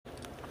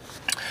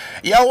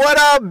Yo, what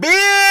up,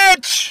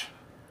 bitch?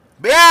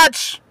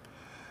 Bitch!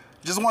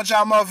 Just want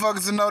y'all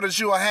motherfuckers to know that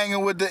you are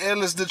hanging with the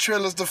illest, the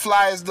trillest, the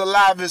flyest, the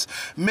livest,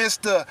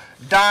 Mr.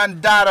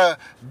 Don Dada,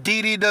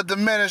 Didi the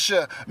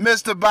Diminisher,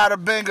 Mr. Bada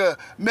Binger,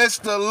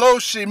 Mr.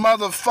 Loshi,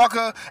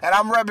 motherfucker, and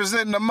I'm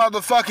representing the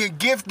motherfucking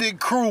gifted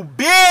crew,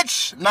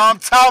 bitch! Know I'm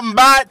talking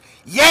about?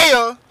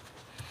 Yeah!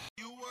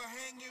 You were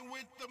hanging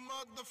with the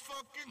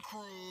motherfucking crew.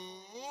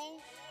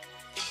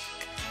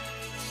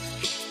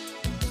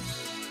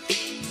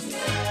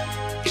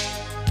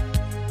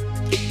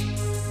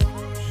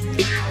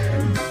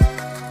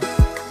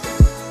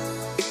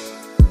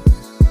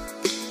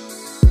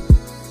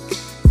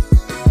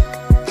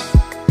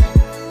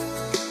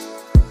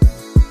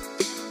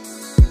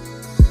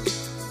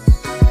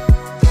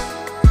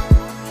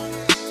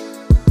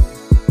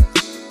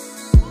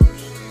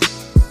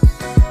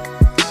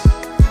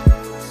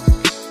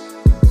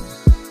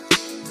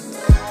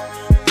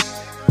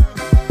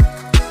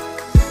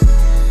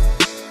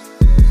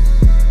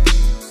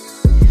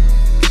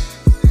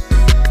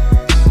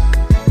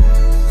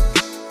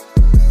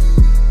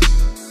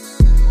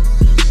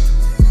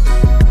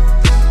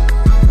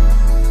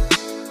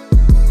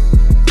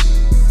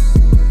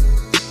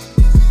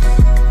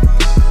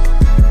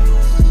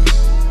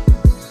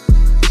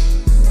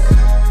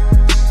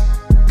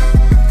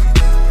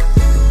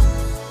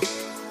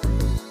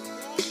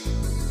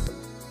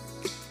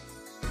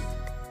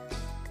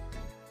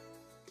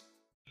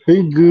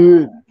 He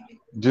good,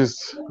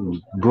 just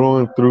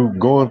going through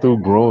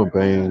growing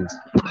pains,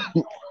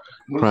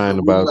 crying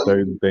about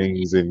certain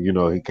things, and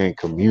he can't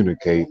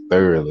communicate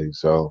thoroughly.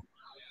 So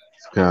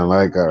it's kind of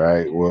like, all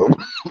right, well,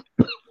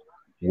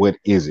 what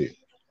is it?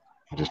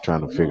 I'm just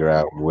trying to figure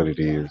out what it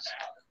is.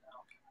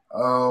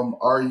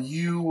 Are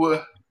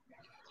you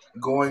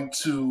going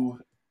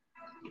to?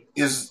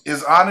 Is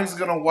Onyx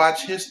gonna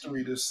watch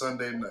History this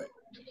Sunday night?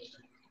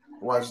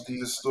 Watch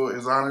these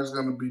stories. Is Onyx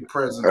gonna be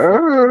present?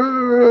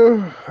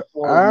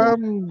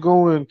 I'm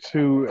going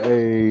to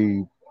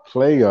a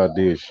play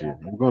audition.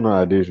 I'm going to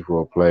audition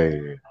for a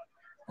play.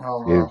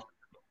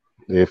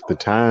 If the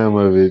time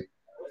of it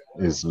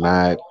is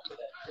not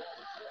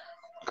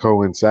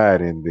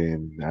coinciding,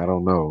 then I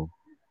don't know.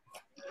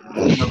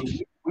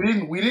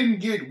 We didn't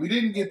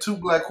get two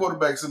black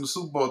quarterbacks in the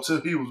Super Bowl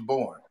till he was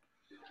born.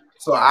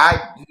 So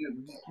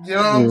you know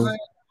what I'm saying?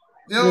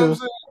 You know what I'm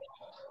saying?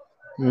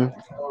 Yeah.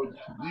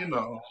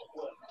 So,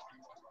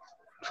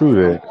 True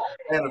that.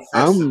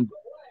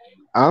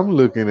 I'm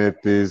looking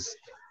at this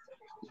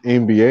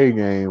NBA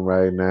game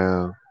right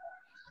now.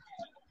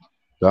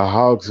 The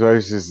Hawks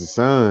versus the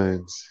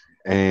Suns,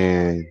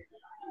 and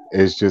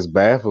it's just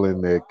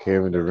baffling that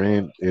Kevin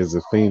Durant is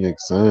a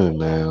Phoenix Sun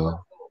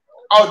now.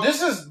 Oh,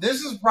 this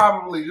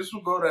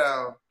will go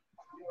down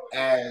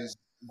as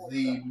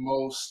the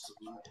most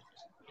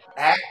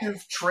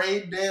active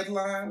trade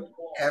deadline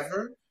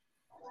ever.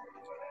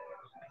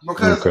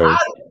 Because I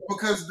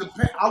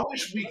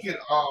wish we could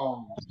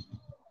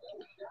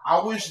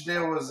I wish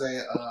there was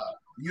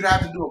you'd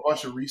have to do a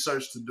bunch of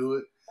research to do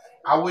it.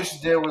 I wish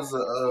there was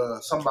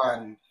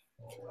somebody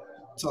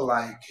to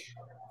like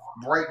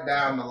break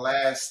down the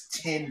last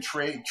 10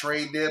 trade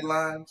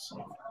deadlines,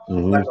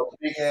 like a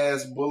big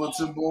ass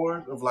bulletin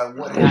board of like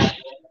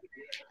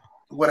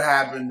what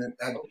happened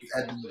at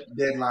the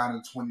deadline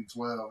of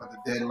 2012, at the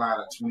deadline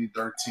of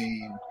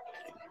 2013.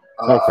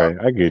 Okay,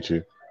 I get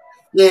you.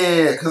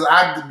 Yeah, because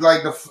I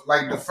like the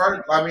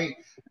first. I mean,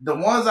 the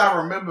ones I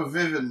remember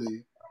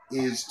vividly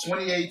is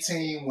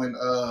 2018 when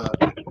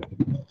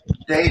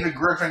David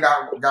Griffin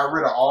got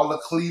rid of all the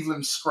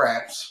Cleveland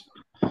scraps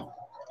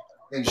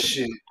and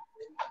shit.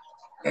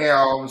 You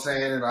know what I'm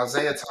saying? And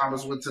Isaiah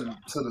Thomas went to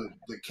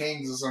the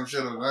Kings or some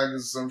shit, or the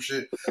Nuggets or some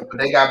shit. But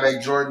they got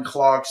back Jordan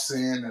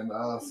Clarkson and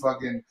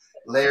fucking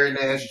Larry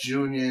Nance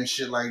Jr. and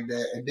shit like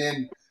that. And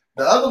then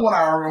the other one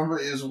I remember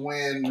is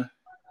when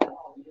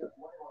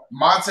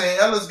Monte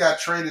Ellis got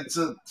traded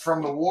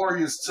from the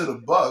Warriors to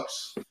the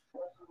Bucks.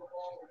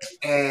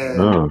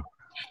 And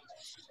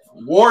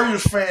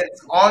Warriors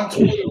fans on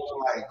Twitter were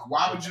like,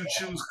 why would you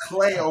choose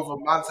Clay over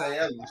Monte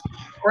Ellis?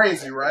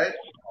 Crazy, right?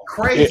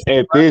 Crazy.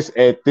 At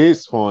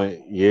this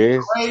point,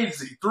 yes.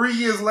 Crazy. 3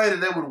 years later,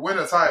 they would win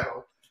a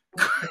title.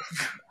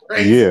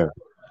 Crazy. Yeah.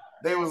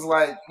 They was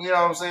like, you know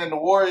what I'm saying? The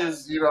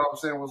Warriors, you know what I'm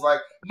saying, was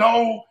like,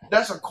 no,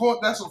 that's a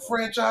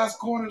franchise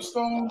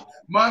cornerstone.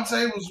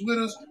 Monte was with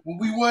us when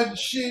we wasn't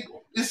shit.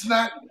 It's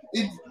not.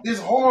 It's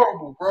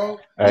horrible, bro.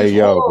 Hey,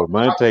 but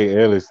Monte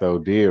Ellis though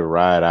did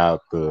ride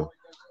out the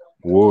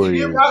Warriors. He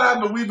did ride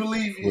out the We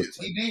Believe Years.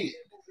 He did.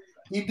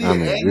 He did. I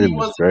mean, and he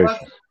was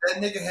that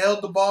nigga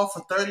held the ball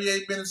for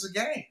 38 minutes a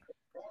game.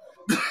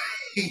 Yeah.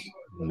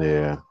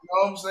 You know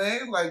what I'm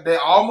saying? Like they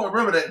almost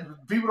remember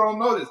that people don't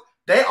know this.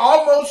 They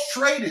almost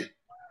traded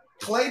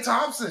Klay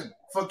Thompson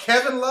for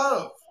Kevin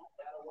Love.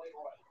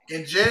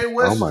 And Jerry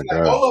West was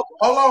like, hold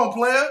on,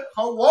 player.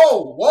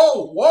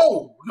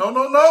 Whoa.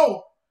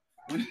 No.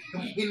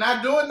 We're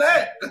not doing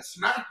that. That's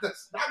not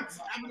what's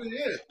happening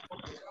here.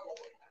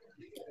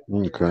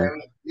 Okay.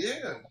 And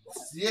yeah.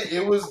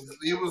 It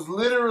was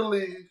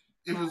literally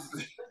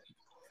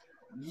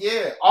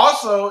Yeah.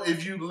 Also,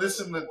 if you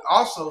listen to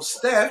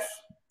Steph,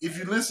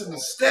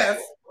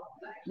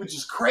 which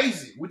is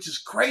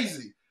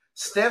crazy.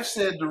 Steph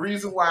said the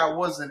reason why it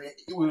was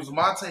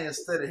Monte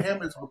instead of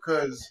him is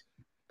because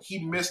he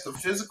missed a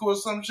physical or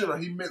some shit, or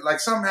he missed like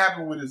something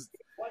happened with his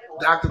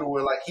doctor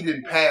where like he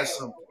didn't pass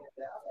something,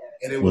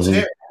 and it was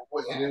him,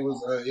 and it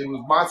was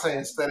Monte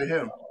instead of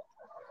him.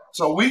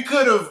 So we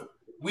could have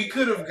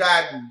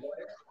gotten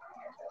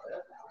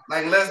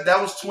like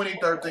that was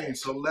 2013.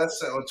 So let's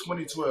say or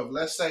 2012.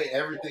 Let's say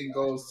everything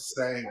goes the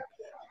same,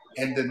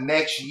 and the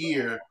next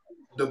year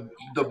the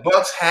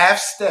Bucks have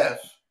Steph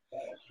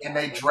and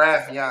they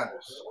draft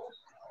Giannis.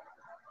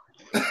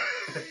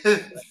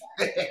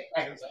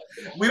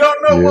 We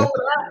don't know what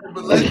would happen,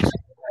 but let's just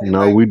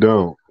say, we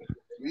don't.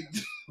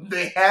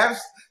 They have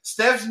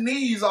Steph's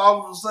knees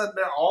all of a sudden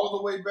they're all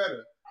the way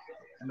better.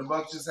 And the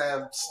Bucks just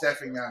have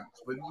Steph and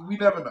Giannis. But we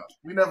never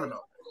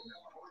know.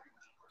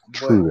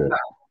 True but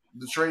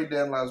the trade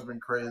deadline has been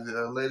crazy.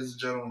 Ladies and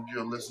gentlemen, if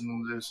you're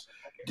listening to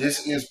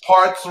this is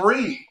part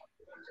 3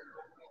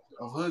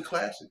 of Hood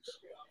Classics.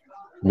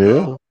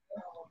 Yeah.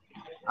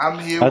 I'm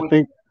here I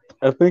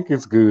think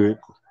it's good.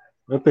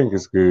 I think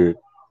it's good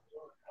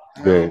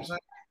that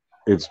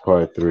it's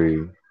part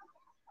 3.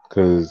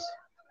 Because,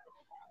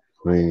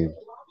 I mean,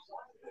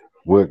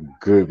 what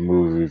good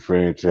movie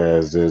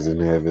franchise doesn't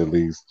have at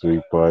least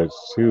 3 parts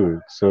to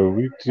it? So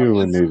we're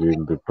doing it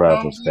in the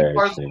proper fashion.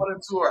 Parts 1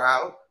 and 2 are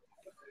out.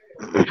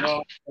 You know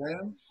what I'm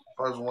saying?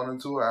 Parts 1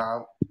 and 2 are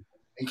out.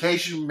 In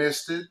case you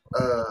missed it,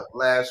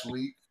 this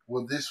week,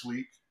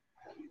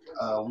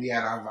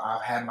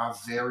 I've had my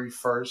very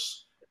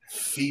first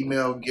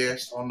female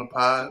guest on the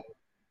pod.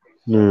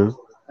 Yeah. You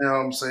know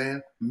what I'm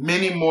saying?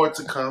 Many more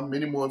to come.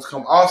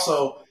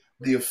 Also,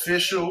 the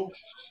official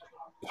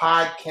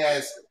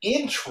podcast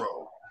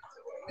intro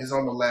is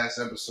on the last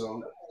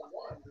episode.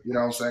 You know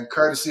what I'm saying?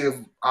 Courtesy of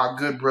our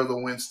good brother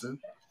Winston.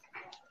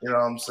 You know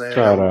what I'm saying?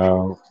 Shout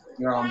out.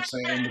 You know what I'm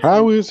saying?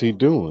 How is he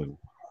doing?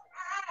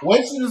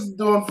 Winston is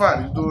doing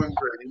fine. He's doing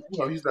great. You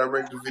know, he's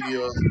directing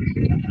videos.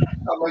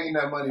 I'm making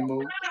that money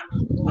move.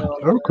 You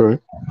know okay.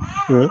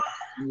 Yeah.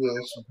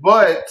 Yes,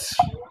 but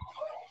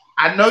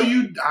I know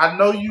you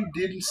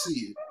didn't see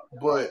it,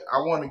 but I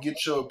want to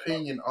get your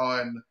opinion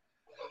on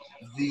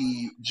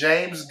the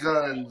James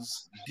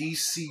Gunn's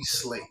DC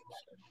slate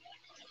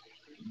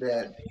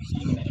that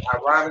he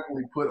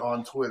ironically put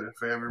on Twitter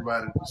for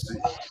everybody to see.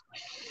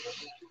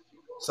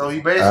 So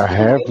I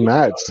have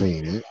not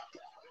seen it.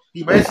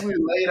 He basically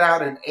laid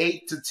out an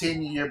 8 to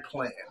 10 year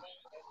plan.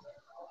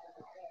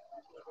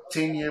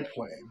 10-year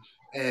plan,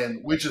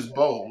 and which is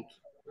bold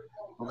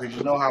because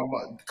you know how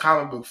much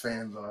comic book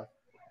fans are.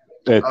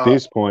 At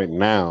this point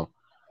now.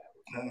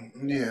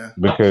 Yeah.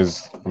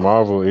 Because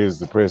Marvel is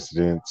the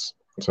precedence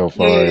so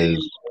far as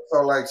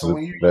so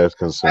when that's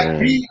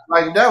concerned.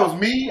 Like that was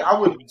me, I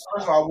wouldn't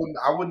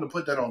have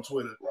put that on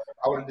Twitter.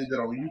 I would have did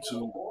that on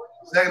YouTube.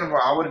 Second of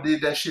all, I would have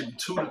did that shit in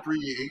 2 to 3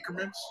 year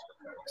increments.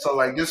 So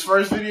like this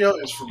first video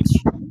is from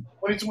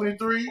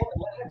 2023 to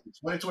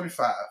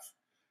 2025.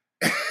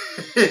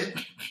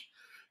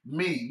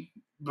 Me,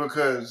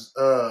 because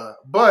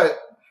but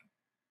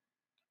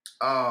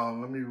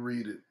let me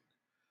read it.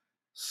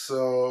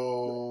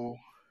 So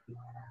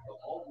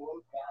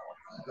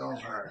don't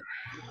hurt.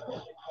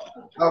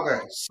 Okay,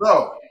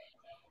 so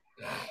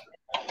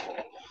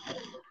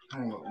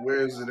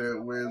where is it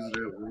at?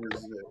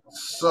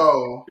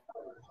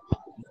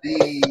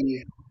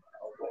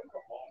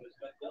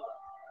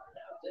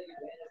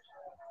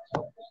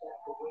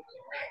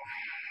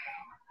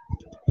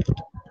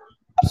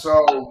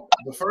 So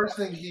the first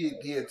thing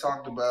he had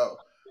talked about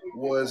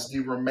was the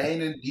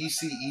remaining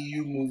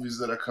DCEU movies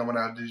that are coming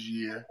out this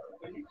year,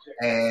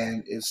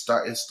 and it's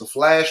the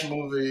Flash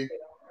movie,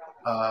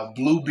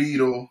 Blue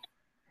Beetle,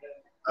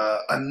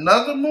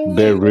 another movie.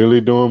 They're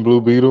really doing Blue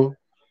Beetle.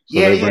 So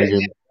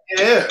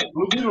yeah.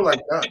 Blue Beetle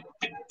like done.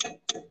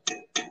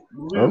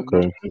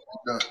 Okay.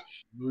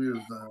 Blue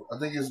Beetle's done. I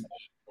think it's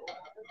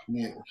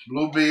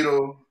Blue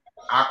Beetle,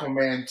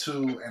 Aquaman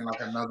 2, and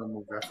like another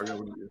movie. I forget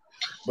what it is.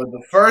 But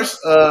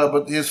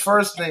his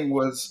first thing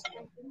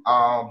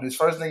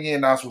he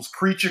announced was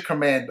Creature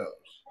Commandos,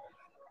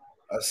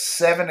 a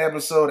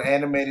 7-episode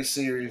animated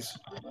series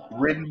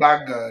written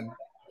by Gunn.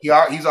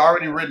 He's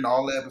already written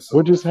all the episodes.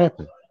 What just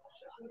happened?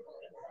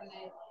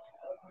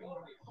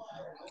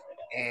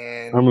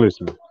 And I'm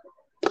listening.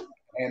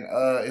 And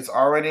it's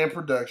already in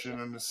production,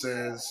 and it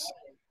says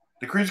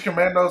the Creature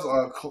Commandos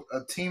are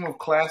a team of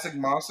classic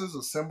monsters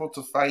assembled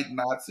to fight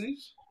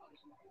Nazis.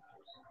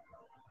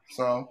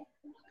 So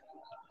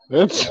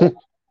that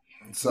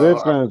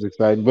sounds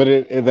exciting, but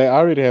they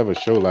already have a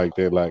show like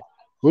that. Like,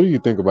 what do you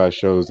think about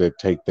shows that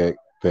take that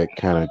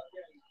kind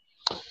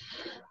of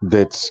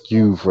that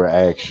skew for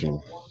action?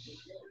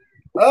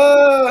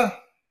 I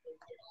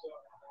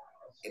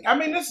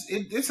mean,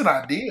 it's an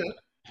idea.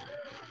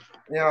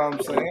 You know what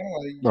I'm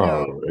saying? Like,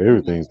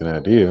 everything's an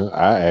idea.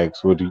 I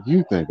asked, what do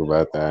you think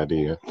about the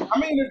idea? I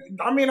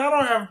mean, I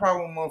don't have a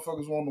problem with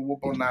motherfuckers wanting to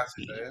whoop on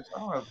Nazis' ass. I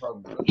don't have a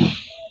problem with that.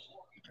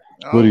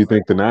 What do you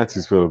think the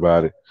Nazis feel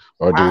about it?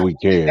 Or do we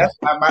care? That's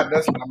not my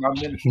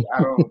ministry.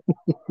 I don't.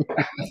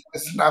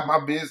 It's not my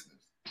business.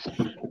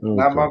 Okay.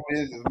 Not my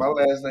business. My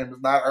last name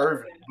is not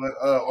Irvin, but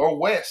or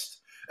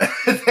West.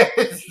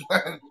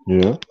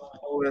 Yeah.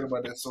 Worried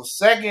about that. So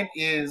second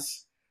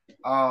is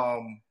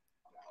um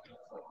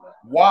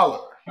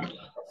Waller,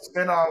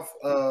 spinoff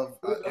of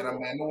an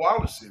Amanda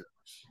Waller series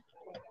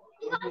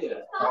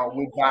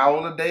with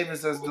Viola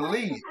Davis as the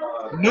lead.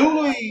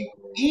 Newly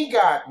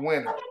EGOT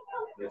winner.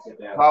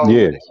 Viola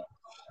Yes. Davis.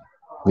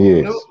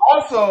 Yes.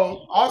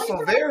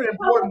 Also very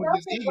important with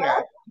this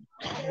EGOT.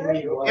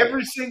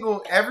 Every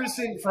single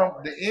from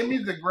the Emmy,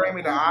 the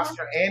Grammy, the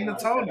Oscar, and the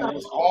Tony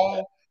was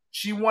all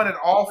she won it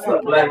all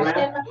for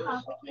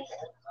performance.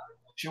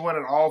 She won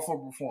it all for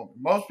performance.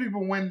 Most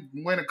people win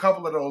a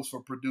couple of those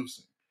for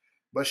producing,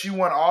 but she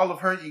won all of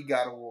her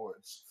EGOT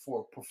awards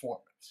for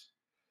performance.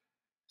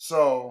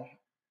 So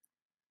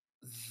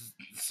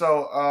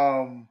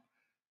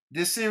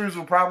this series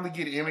will probably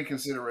get Emmy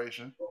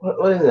consideration.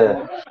 What is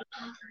that?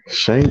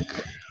 Shank,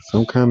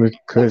 some kind of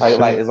cut.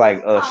 Like it's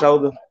like a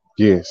shoulder.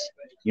 Yes.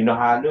 You know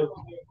how I do?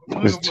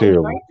 It's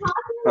terrible.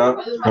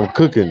 Huh? I'm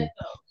cooking.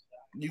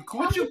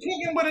 What you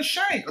cooking with a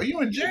shank? Are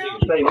you in jail?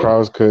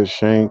 Cross cut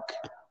shank.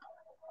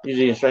 You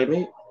eating straight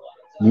meat?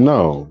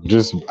 No,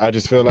 I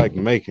just feel like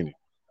making it.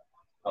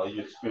 Oh,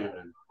 you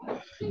experimenting?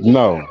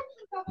 No,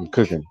 I'm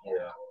cooking.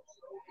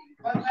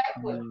 Yeah.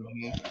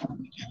 Mm-hmm.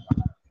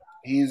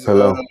 He's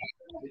Hello.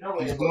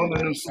 He's doing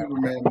a new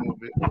Superman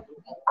movie.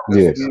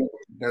 Yes.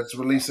 That's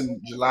releasing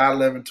July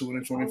 11,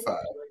 2025.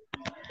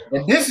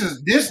 And this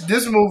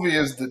movie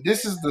is the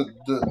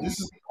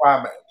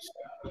climax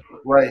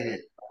right here.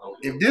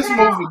 If this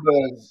movie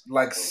does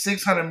like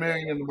 600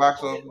 million in the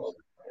box office,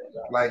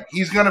 like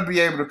he's gonna be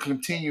able to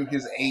continue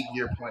his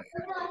 8-year plan.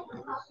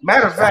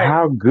 Matter of fact,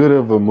 how good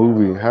of a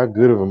movie are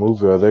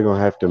they gonna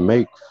have to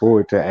make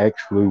for it to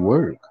actually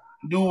work?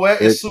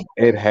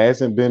 It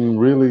hasn't been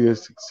really a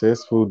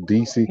successful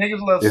DC.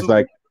 It's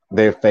like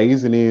they're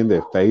phasing in,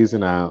 they're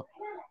phasing out.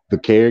 The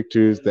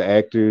characters, the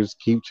actors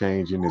keep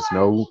changing. There's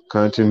no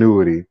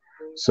continuity.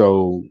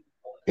 So,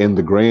 in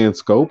the grand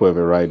scope of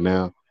it right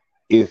now,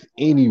 if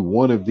any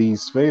one of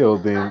these fail,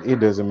 then it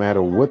doesn't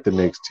matter what the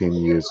next 10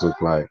 years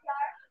look like.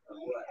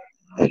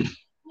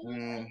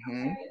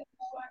 Mm-hmm.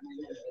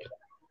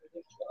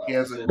 He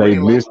has a they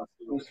missed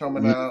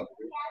coming out.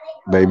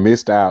 They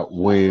missed out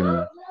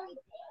when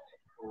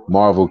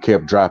Marvel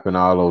kept dropping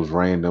all those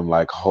random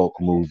like Hulk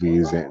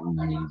movies and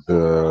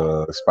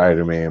the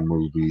Spider-Man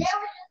movies,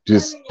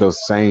 just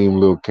those same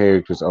little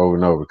characters over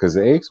and over. Because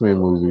the X-Men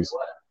movies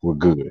were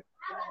good.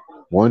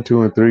 1,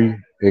 2, and 3,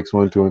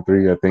 X1, 2, and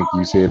 3. I think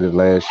you said it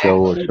last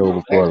show or show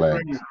before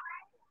last.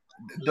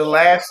 The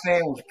Last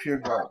Stand was pure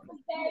garbage.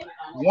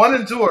 1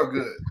 and 2 are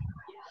good.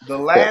 The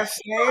Last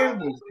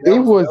Stand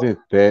wasn't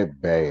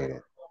that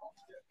bad.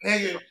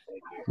 Nigga,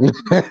 they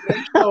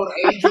showed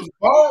Angel's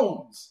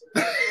bones.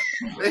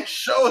 They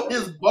showed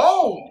his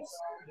bones.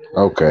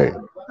 Okay.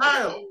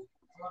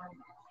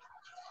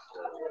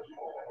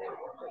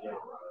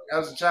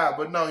 As a child,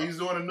 but no, he's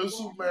doing a new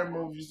Superman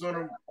movie. He's doing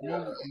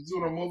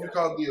a movie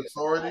called The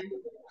Authority.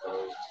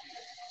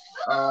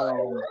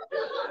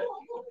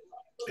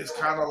 It's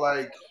kind of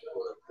like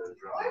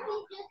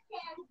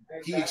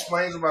he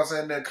explains about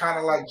saying they're kind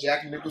of like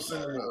Jack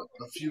Nicholson and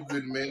a Few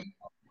Good Men.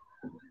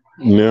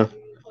 Yeah.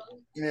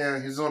 Yeah,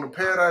 he's on the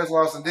Paradise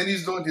Lost, and then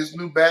he's doing his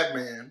new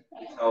Batman.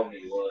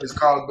 It's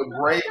called The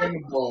Brave and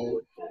the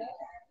Bold,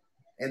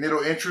 and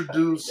it'll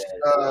introduce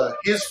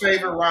his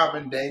favorite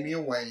Robin,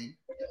 Damian Wayne,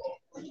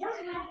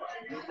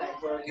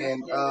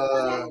 and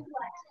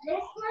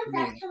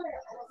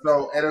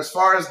and as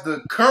far as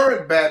the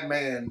current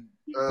Batman,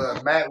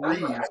 Matt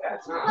Reeves,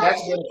 that's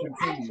going to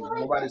continue.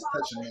 Nobody's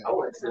touching that.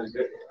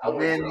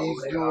 And then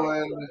he's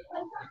doing.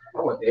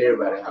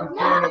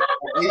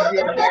 He's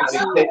getting back to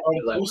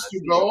Boost to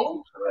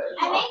Gold.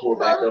 You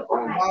know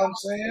what I'm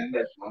saying?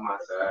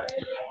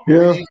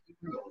 Yeah.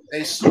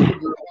 A super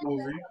good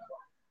movie.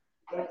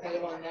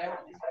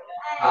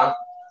 Huh?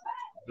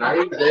 Now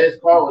his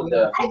car was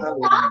there.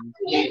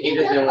 He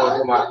just didn't want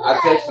to come out. I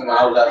texted him when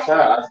I was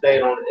outside. I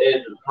stayed on the edge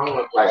of the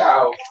corner, like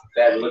I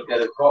sat and looked at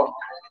his car,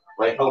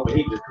 like hoping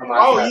he just come out.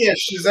 Oh yeah,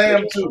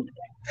 Shazam 2.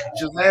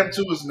 Shazam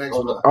 2 is next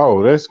month.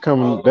 Oh, that's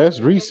coming.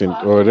 That's recent,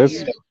 or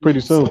that's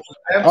pretty soon.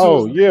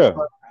 Oh yeah,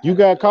 you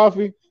got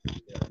coffee?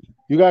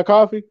 You got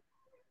coffee?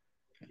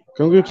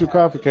 Come get your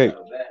coffee cake.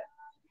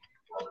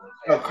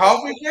 A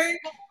coffee cake?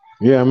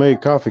 Yeah, I made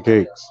coffee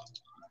cakes.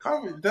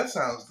 Coffee? That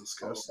sounds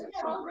disgusting.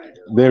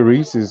 They're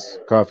Reese's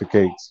coffee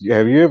cakes.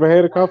 Have you ever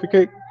had a coffee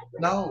cake?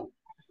 No.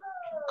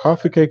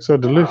 Coffee cakes are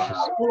delicious.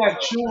 I feel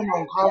like chewing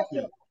on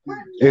coffee.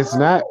 It's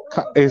not.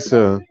 It's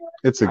a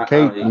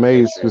cake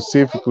made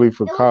specifically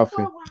for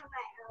coffee.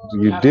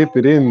 You dip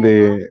it in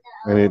there,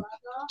 and it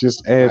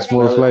just adds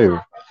more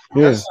flavor.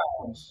 Yeah.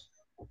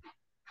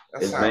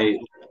 It's made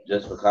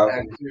just for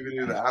coffee.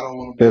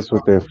 That's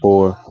what they're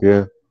for.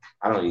 Yeah.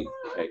 I don't eat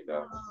cake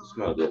though. It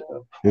smells good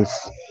though.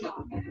 It's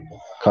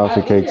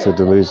coffee cakes are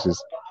delicious.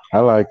 I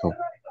like them.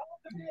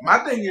 My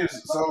thing is,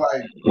 so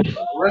like the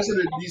rest of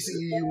the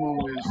DCEU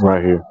movies,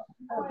 right here,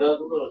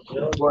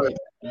 But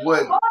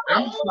what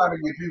I'm trying to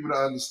get people to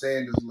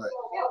understand is like,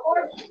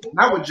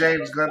 not what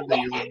James Gunn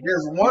thing is.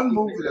 There's one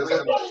movie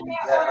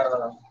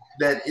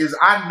that is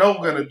I know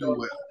gonna do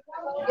well.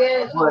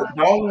 But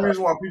the only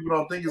reason why people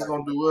don't think it's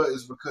gonna do well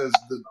is because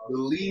the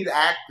lead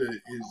actor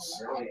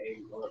is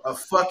a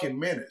fucking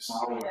menace,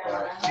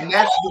 and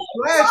that's the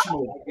Flash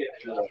movie.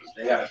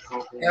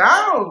 And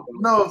I don't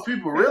know if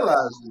people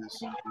realize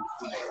this,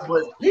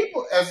 but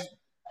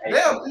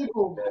there are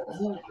people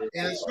who,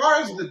 and as far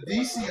as the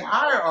DC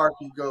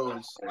hierarchy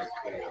goes,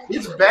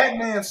 it's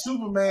Batman,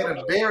 Superman,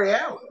 and Barry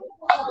Allen.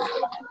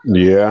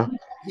 Yeah.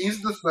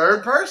 He's the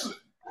third person.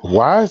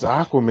 Why is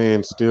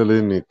Aquaman still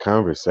in the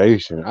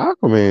conversation?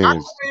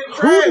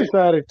 Who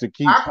decided to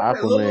keep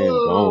Aquaman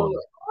going?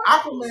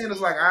 Aquaman is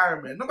like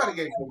Iron Man. Nobody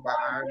gave a fuck about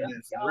Iron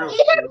Man for real.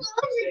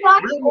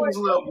 Real niggas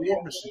love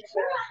War Machine.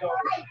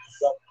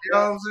 You know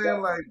what I'm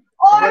saying? Like,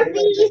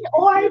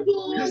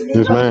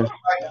 this man. Like,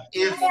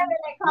 if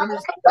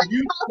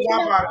you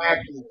talk about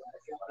actors,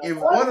 if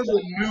one of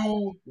the new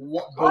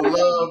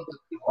beloved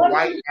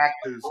white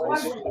actors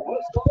was,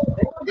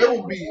 it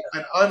would be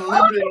an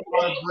unlimited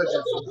amount of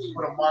budget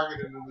for the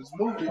marketing of this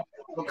movie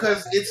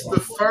because it's the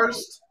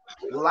first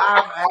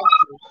live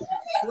action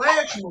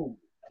Flash movie.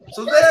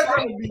 So there are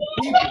going to be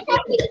people,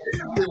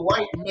 especially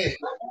white men,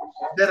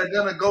 that are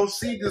going to go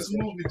see this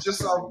movie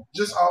just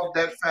off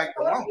that fact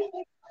alone.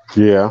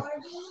 Yeah.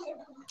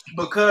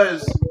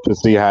 Because to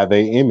see how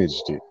they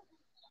imaged it.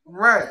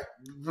 Right.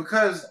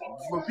 Because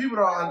what people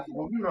don't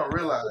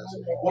realize,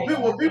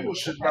 what people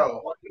should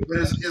know, but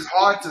it's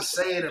hard to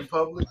say it in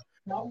public,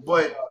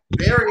 but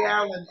Barry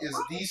Allen is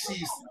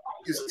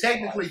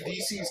technically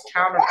DC's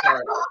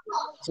counterpart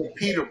to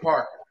Peter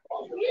Parker.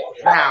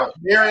 Now,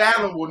 Barry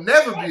Allen will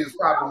never be as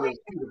popular as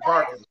Peter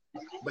Parker,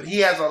 but he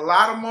has a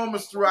lot of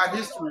moments throughout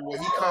history where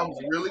he comes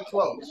really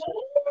close.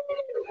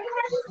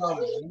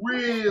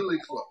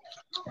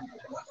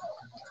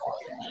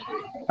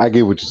 I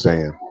get what you're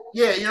saying.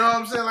 Yeah, you know what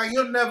I'm saying? Like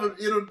it'll never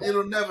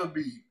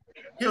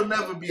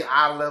be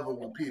eye level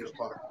with Peter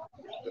Parker.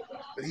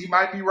 But he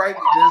might be right.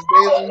 There's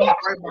days when he's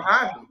right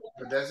behind him,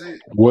 but that's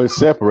it. What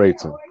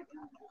separates him?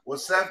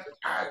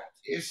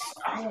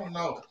 I don't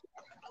know.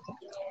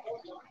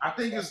 I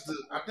think with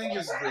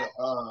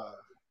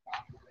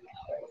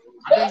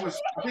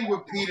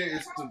Peter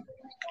it's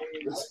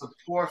the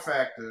poor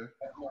factor.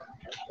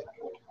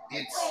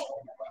 It's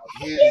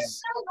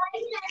his,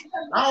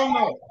 I don't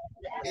know.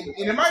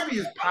 And it might be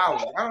his power.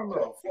 I don't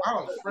know.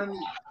 Friendly.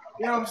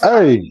 You know what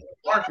I'm saying?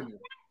 Hey,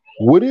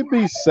 would it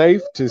be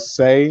safe to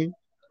say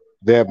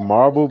that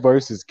Marvel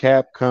vs.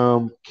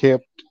 Capcom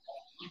kept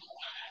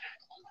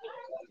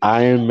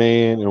Iron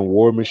Man and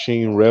War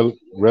Machine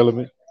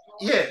relevant?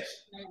 Yes.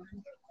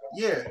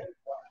 Yeah.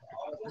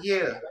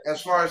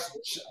 As far as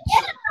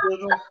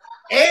children,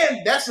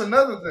 and that's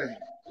another thing.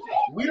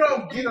 We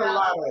didn't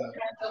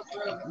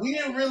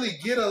really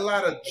get a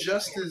lot of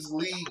Justice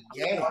League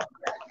games.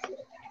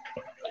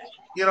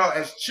 You know,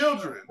 as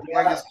children,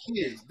 like as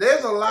kids,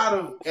 there's a lot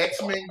of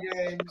X-Men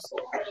games,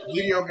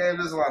 video games.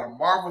 There's a lot of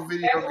Marvel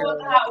video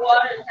games.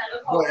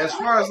 But as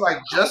far as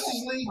like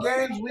Justice League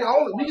games, we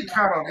can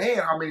count on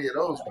hand how many of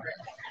those we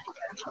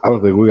have. I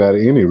don't think we got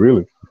any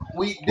really.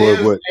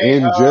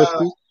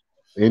 Injustice.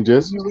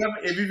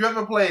 If you've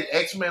ever played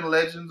X-Men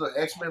Legends or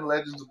X-Men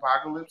Legends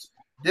Apocalypse,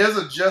 there's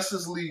a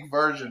Justice League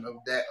version of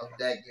that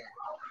game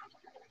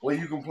where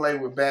you can play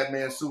with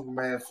Batman,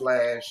 Superman,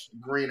 Flash,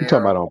 Green Arrow. You're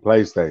talking about on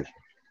PlayStation.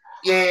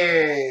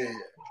 Yeah,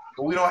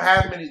 but we don't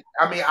have many.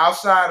 I mean,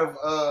 outside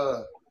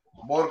of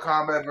Mortal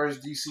Kombat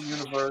versus DC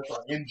Universe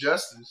or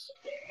Injustice,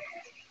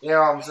 you know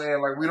what I'm saying?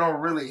 Like, we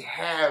don't really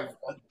have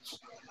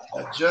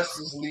a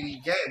Justice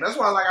League game. That's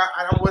why, like,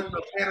 I wasn't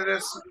a fan of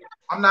this.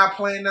 I'm not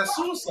playing that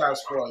Suicide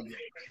Squad game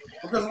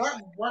because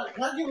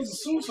why give us a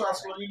Suicide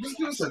Squad game? Just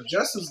give us a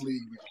Justice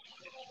League game.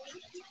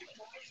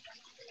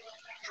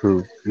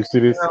 True. You see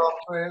this? You know what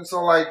I'm saying?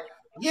 So, like,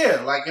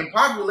 yeah, like in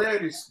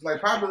popularity,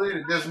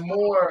 there's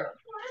more.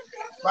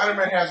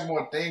 Spider-Man has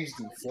more things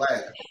than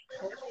Flash,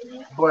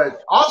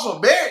 but also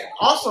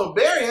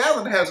Barry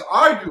Allen has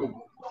arguably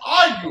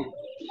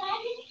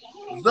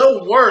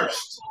the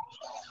worst,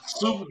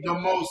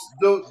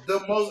 the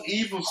most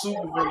evil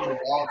supervillain of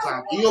all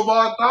time.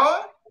 Eobard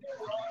Thawne.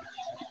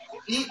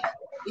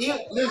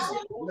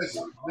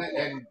 Listen,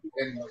 and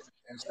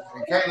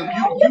Caleb,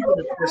 you can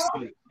attest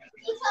to it.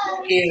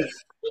 If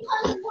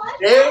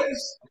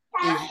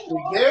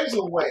there's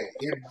a way,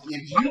 if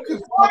you can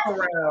fuck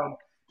around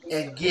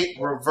and get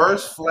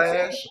Reverse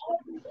Flash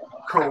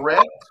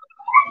correct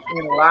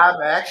in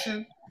live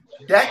action,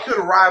 that could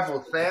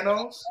rival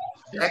Thanos.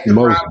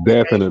 Most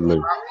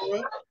definitely,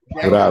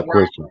 without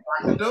question.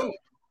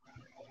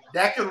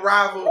 That could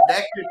rival.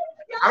 That could.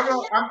 I'm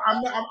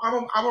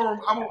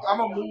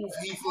gonna move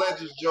Heath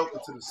Ledger's Joker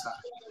to the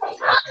side.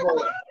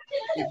 But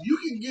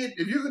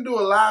if you can do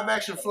a live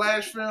action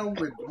Flash film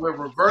where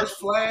Reverse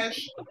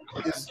Flash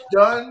is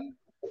done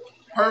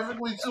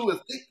perfectly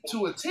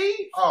to a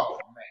T, oh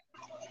man.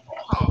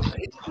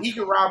 He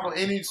can rival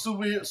any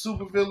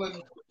super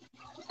villain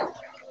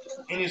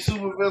any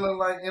super villain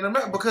like in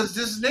America because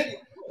this nigga,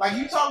 like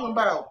you want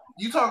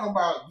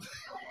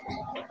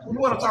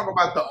to talk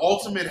about the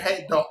ultimate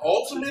hate, the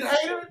ultimate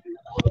hater,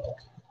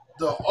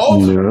 the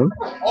ultimate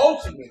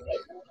hater.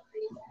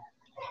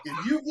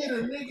 If you get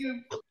a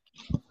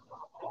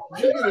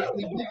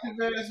vindictive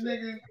ass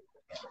nigga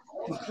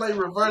to play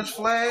Reverse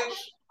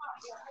Flash,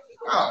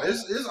 oh,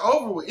 it's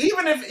over with.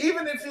 Even if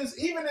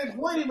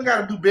we ain't even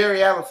got to do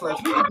Barry Allen Flash,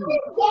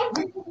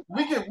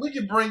 we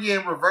can bring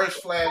in Reverse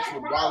Flash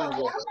with Wally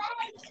West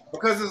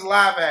because it's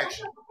live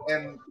action,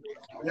 and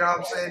you know what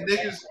I'm saying.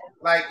 Niggas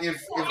like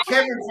if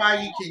Kevin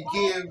Feige can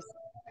give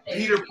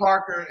Peter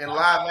Parker in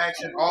live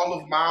action all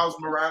of Miles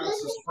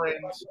Morales'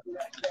 friends,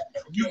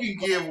 you can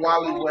give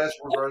Wally West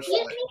Reverse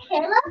Flash.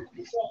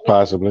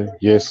 Possibly,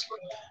 yes.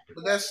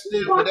 But that is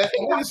still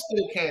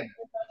canon.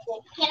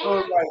 So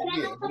it's like,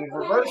 yeah, but if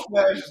Reverse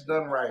Flash is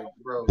done right,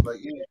 bro, like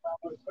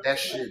that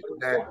shit,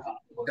 that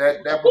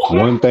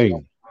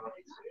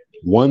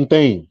one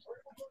thing.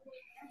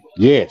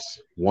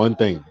 Yes, one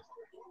thing.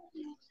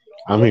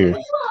 I'm here.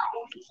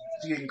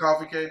 You getting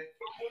coffee cake?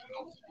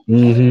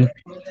 Mm-hmm.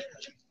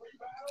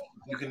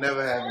 You can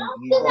never have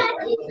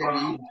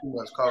eating too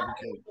much coffee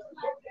cake.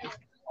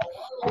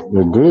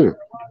 They're good.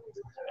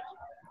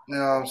 You know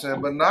what I'm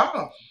saying? But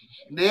nah.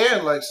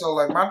 Yeah, like so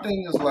like my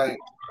thing is like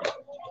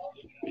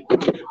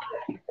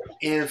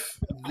if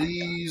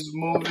these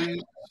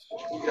movies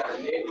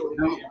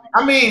do,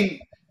 I mean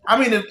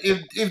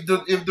if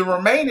the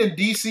remaining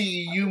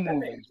DCEU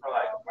movies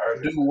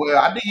do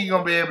well, I think he's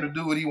gonna be able to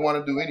do what he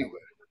wanna do anyway.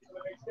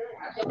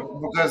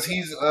 Because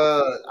he's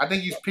I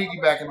think he's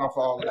piggybacking off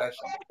all of that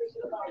shit.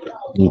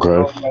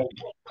 Okay.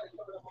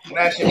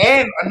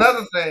 And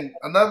another thing,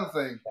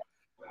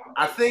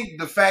 I think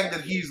the fact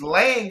that he's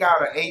laying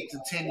out an 8 to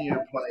 10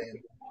 year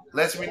plan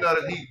lets me know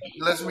that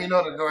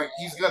like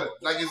he's gonna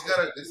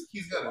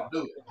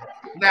do it.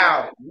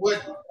 Now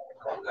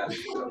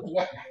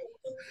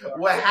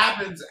what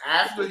happens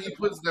after he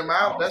puts them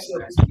out? That's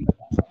up to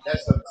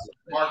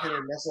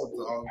marketing. That's up to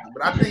all.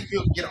 But I think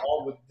he'll get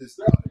all with this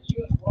stuff.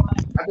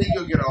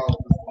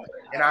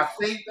 And I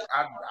think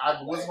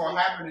what's gonna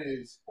happen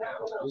is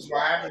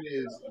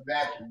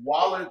that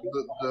Waller,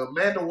 the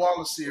Amanda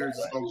Waller series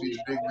is gonna be the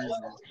big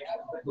reason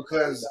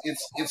because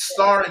it's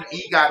starring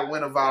EGOT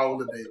winner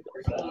Viola Davis.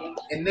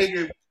 And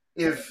nigga,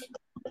 if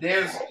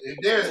there's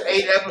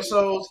 8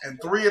 episodes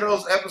and 3 of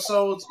those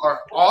episodes are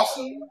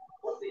awesome,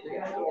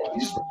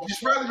 he's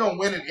probably gonna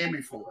win an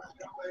Emmy for it.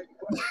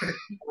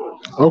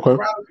 Okay.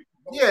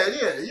 Yeah,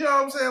 you know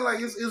what I'm saying?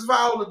 Like it's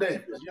Viola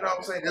Davis. You know what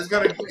I'm saying? It's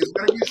gonna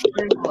get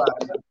streamed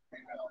live.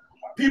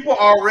 People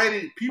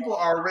already, even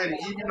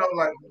though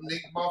like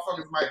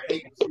motherfuckers might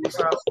hate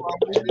Suicide Squad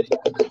movies,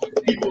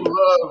 people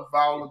love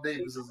Viola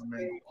Davis as a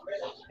man.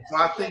 So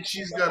I think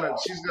she's gonna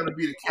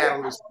be the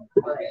catalyst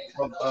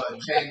of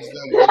James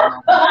Gunn.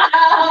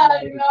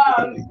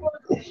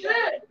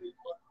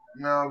 You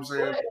know what I'm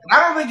saying? And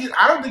I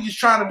don't think he's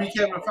trying to be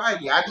Kevin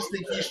Feige. I just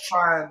think he's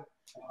trying.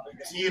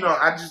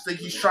 I just think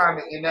he's trying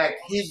to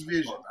enact his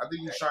vision. I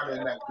think he's trying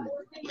to enact his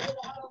vision.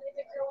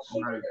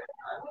 Right.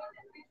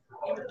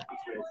 You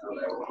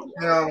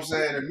know what I'm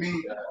saying? And me,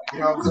 you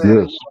know what I'm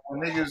saying? Yes.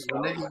 When niggas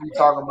be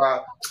talking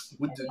about,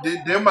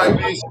 there might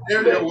be a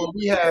scenario where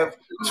we have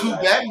 2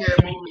 Batman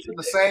movies in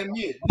the same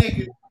year.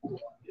 Nigga,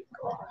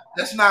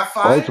 that's not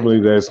fine.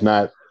 Ultimately, that's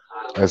not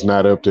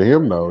up to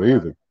him though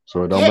either.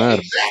 So it don't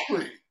matter.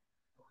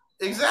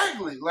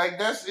 Exactly. Like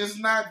that's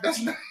not.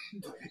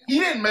 He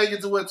didn't make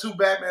it to where 2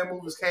 Batman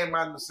movies came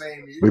out in the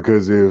same year.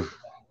 Because if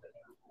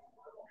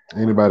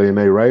anybody in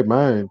their right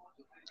mind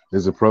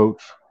is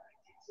approached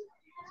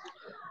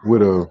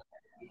with a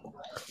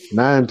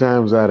 9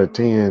 times out of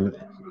 10,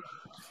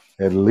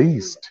 at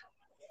least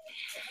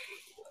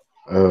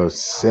a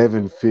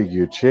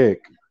 7-figure check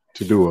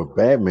to do a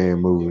Batman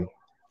movie,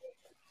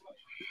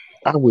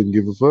 I wouldn't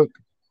give a fuck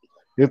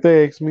if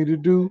they asked me to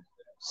do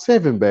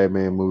 7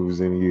 Batman movies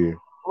in a year.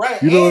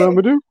 Right. You know what I'm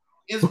gonna do?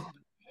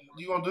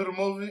 You gonna do the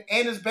movie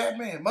and it's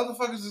Batman.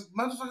 Motherfuckers is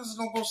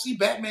gonna go see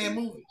Batman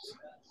movies.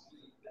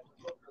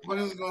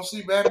 Motherfuckers is gonna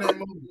see Batman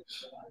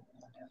movies.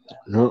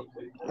 Yep.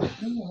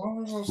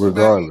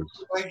 Regardless.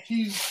 Like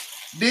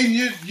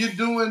you're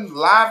doing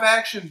live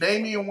action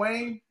Damian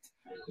Wayne.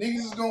 Niggas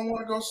is gonna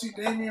want to go see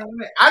Damian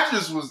Wayne. I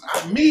just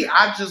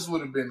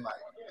would have been like,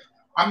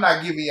 I'm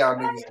not giving y'all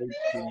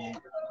niggas.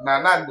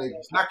 Nah, not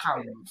niggas, not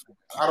comic books.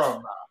 I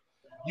don't know.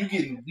 You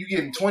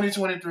getting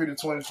 2023 to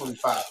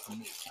 2025 from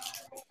me.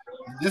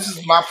 This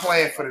is my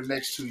plan for the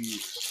next 2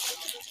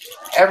 years.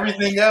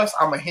 Everything else,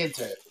 I'm a hint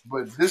at,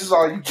 but this is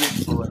all you get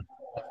for it.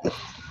 Like,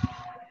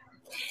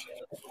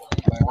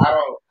 I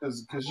don't,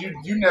 because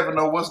you never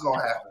know what's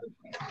gonna happen.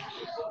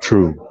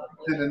 True.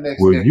 To the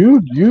next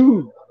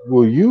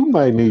well, you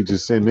might need to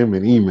send them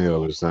an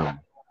email or something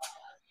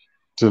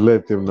to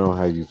let them know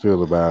how you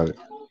feel about it.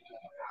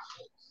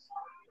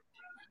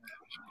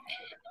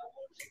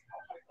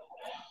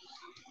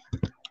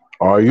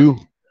 Are you?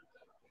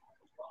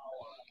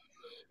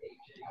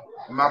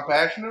 Am I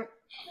passionate?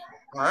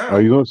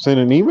 Are you going to send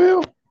an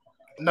email?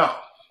 No.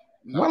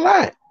 Why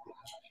not?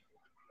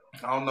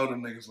 I don't know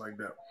them niggas like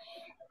that.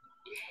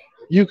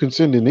 You can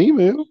send an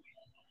email.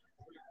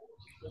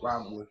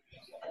 Probably.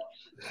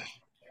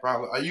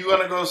 Are you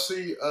gonna go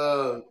see?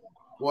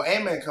 Well,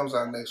 Ant-Man comes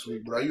out next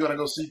week, but are you gonna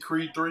go see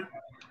Creed 3?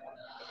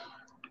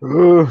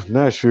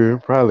 Not sure.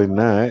 Probably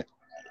not.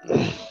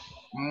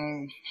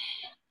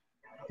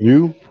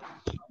 You?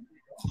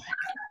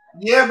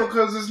 Yeah,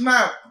 because it's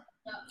not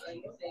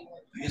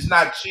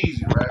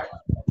cheesy, right?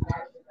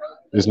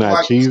 It's not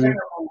like cheesy.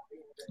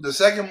 The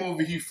second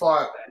movie, he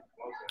fought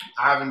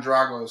Ivan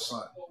Drago's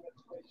son.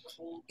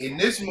 In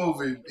this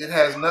movie, it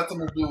has nothing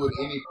to do with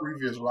any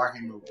previous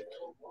Rocky movie.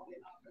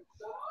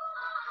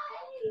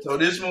 So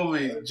this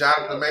movie,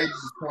 Jonathan Majors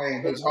is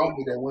playing his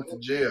homie that went to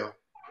jail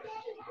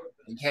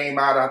and came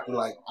out after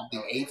I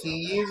think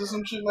 18 years or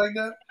some shit like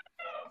that.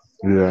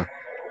 Yeah.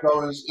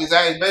 So it's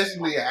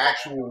basically an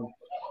actual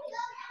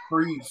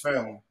Creed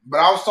film. But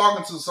I was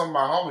talking to some of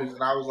my homies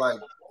and I was like,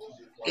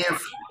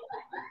 if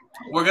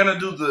we're gonna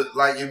do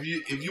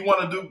if you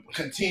want to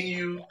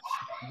continue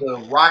the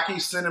Rocky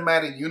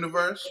cinematic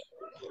universe,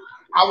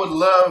 I would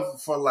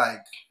love for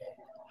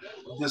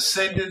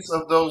descendants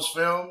of those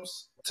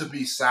films to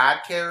be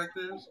side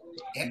characters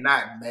and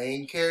not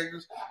main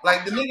characters.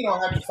 Like the nigga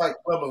don't have to fight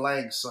Clubber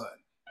Lang's son.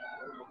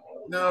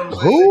 You know what I'm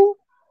saying? Who?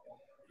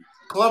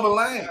 Clubber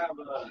Lang.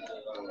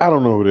 I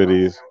don't know who that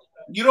is.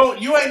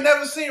 You ain't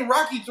never seen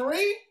Rocky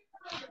 3?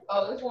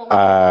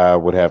 I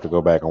would have to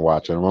go back and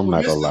watch it. I'm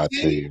not gonna lie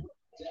to you.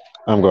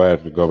 I'm gonna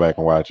have to go back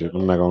and watch it.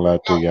 I'm not gonna lie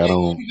to you. I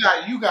don't.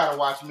 You gotta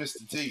watch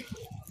Mr. T.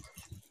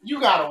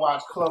 You gotta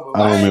watch Clubber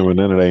Lang. I don't remember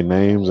none of their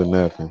names or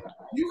nothing.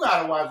 You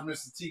gotta watch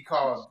Mr. T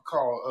call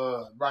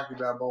Rocky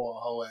Balboa a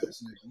whole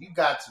ass nigga. You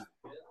got to.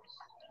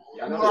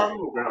 Yeah, I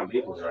know Brown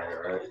People's right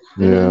here, right?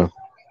 Yeah.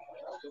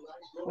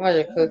 What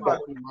a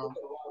cookie.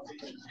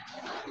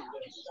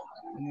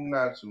 You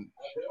got to.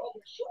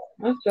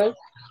 That's good.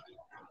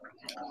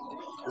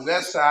 Is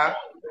that Sai?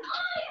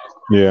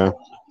 Yeah.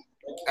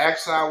 Ask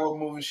Sai what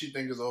movie she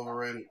think is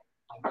overrated.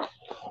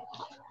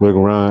 Look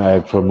around,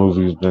 ask what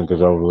movie you think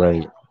is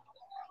overrated.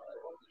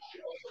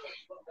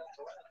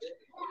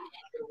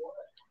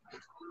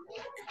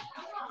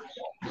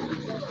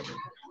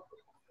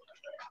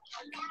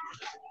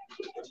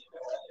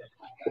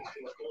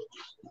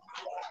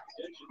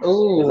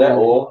 Ooh. Is that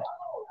oil?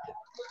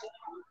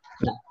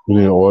 You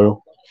need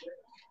oil?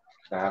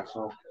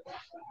 Axle?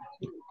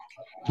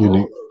 You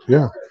need,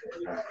 yeah.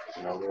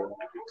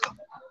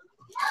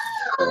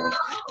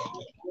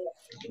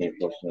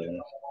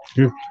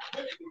 Yeah.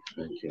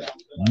 Thank you.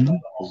 Mm-hmm.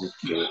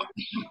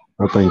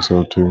 I think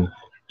so too.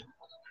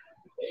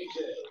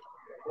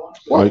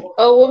 What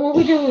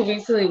movie did we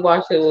recently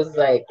watch? It was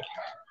like,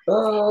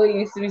 it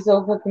used to be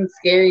so fucking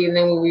scary, and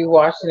then we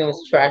rewatched it and it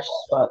was trash as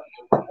fuck.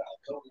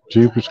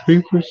 Jeepers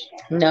Creepers?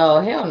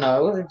 No, hell no,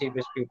 it wasn't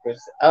Jeepers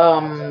Creepers.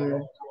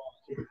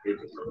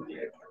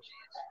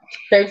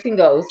 13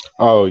 Ghosts.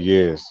 Oh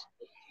yes,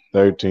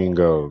 13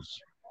 Ghosts.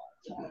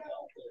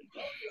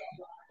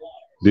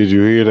 Did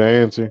you hear the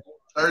answer?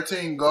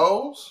 13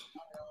 Ghosts?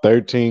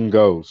 13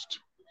 Ghosts.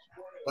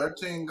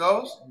 13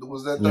 Ghosts?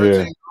 Was that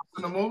 13 Ghosts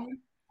in the movie?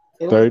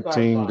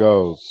 13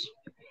 Ghosts.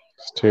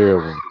 It's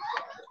terrible.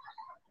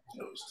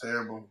 It was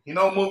terrible. You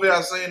know a movie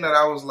I seen that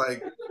I was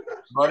like,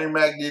 Bernie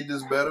Mac did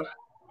this better?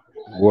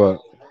 What?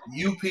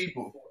 You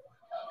People.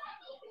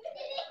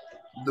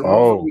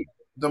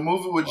 The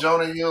movie with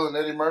Jonah Hill and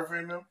Eddie Murphy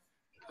in them?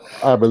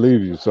 I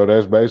believe you. So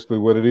that's basically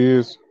what it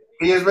is?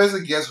 He is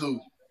basically Guess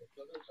Who.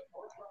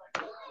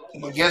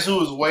 But Guess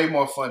Who is way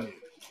more funny.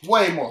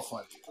 Way more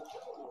funny.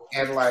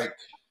 And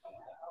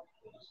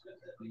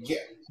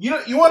you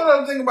want to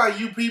know the thing about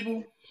You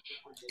People?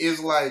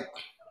 Is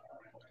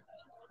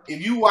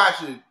if you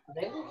watch it,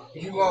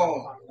 you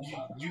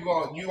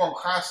gonna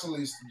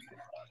constantly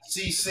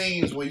see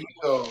scenes where you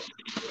go,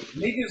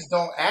 niggas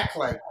don't act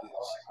like this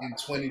in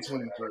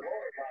 2023.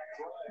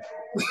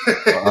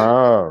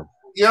 Oh.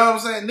 You know what I'm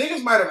saying?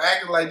 Niggas might have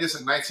acted like this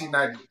in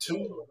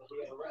 1992.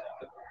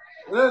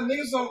 Well,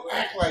 niggas don't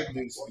act like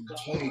this in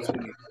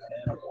 2020.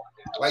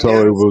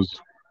 So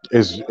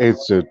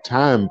it's a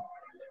time,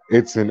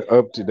 it's an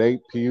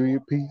up-to-date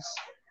period piece?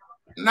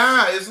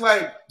 Nah, it's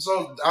I'm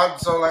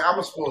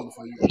gonna spoil it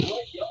for you.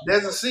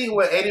 There's a scene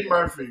where Eddie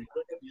Murphy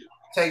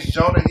takes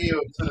Jonah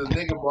Hill to the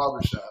nigga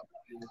barbershop.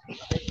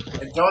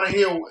 And Jonah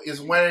Hill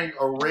is wearing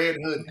a red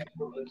hoodie.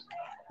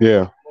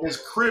 Yeah. There's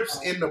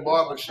Crips in the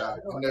barbershop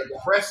and they're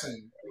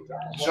pressing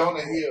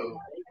Jonah Hill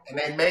and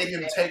they made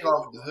him take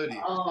off the hoodie.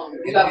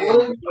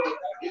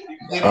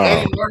 Then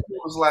Eddie Murphy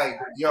was like,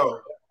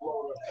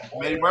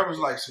 Eddie Murphy was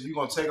like, so you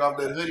gonna take off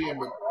that hoodie and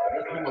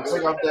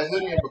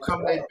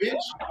become that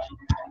bitch?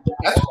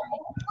 That's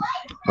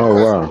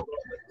wow.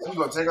 So you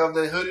gonna take off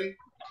that hoodie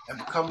and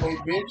become that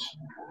bitch?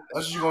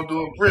 That's what you gonna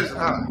do in prison,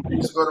 huh? You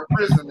used to go to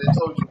prison, they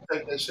told you to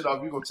take that shit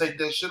off. You gonna take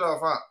that shit off,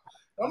 huh?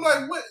 I'm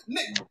like, what?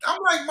 I'm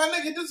like, my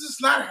nigga, this is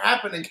not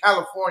happening in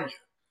California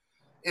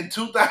in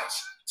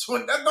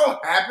 2020. That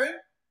don't happen.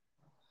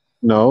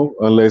 No,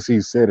 unless he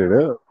set it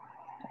up.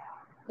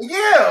 Yeah,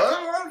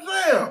 that's what I'm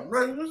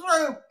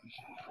saying.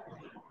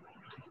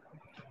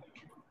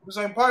 This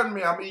ain't part of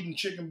me. I'm eating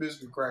chicken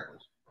biscuit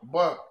crackers,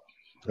 but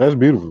that's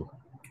beautiful.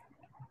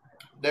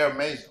 They're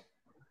amazing.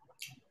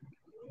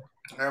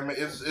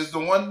 It's the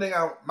one thing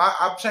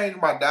I've changed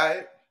my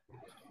diet,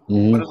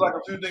 but it's like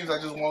a few things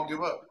I just won't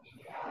give up.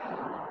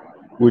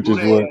 Which is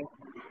what?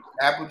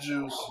 Apple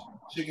juice,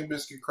 chicken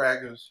biscuit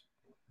crackers,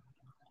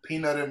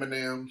 peanut M&Ms.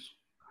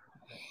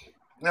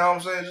 You know what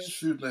I'm saying? Just a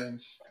few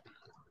things.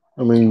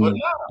 I mean,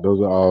 those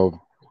are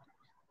all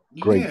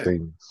great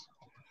things.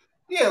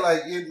 Yeah,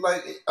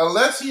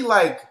 unless he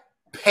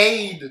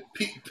paid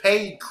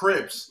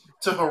Crips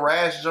to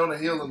harass Jonah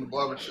Hill in the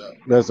barbershop.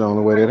 That's the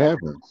only way that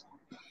happens.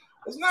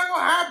 It's not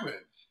gonna happen.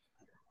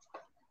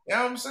 You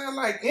know what I'm saying?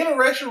 Like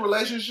interracial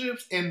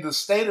relationships in the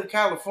state of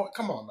California.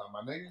 Come on now,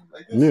 my nigga.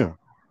 Yeah,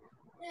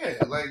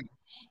 you know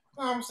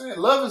what I'm saying?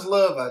 Love is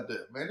love out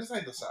there, man. This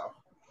ain't the South.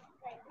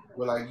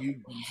 But and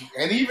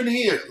even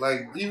here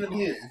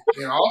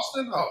in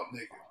Austin, oh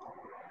nigga.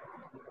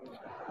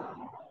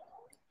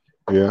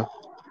 Yeah.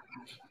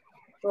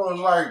 So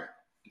it's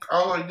I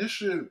was like, this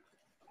shit.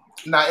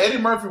 Now Eddie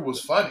Murphy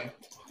was funny.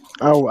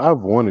 I've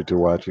wanted to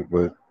watch it,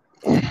 but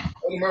Eddie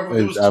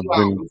Murphy, I've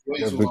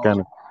been kind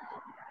of.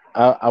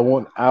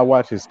 I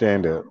watch his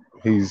stand up.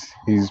 He's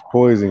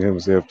poisoning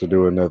himself to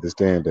do another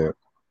stand up.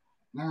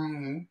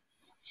 Mm-hmm.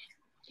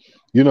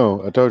 You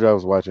know, I told you I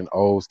was watching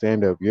old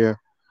stand up. Yeah.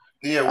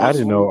 Yeah. I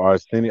didn't know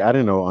Arsenio. I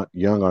didn't know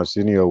young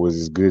Arsenio was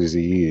as good as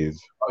he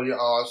is. Oh yeah,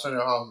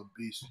 Arsenio Hall's a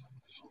beast.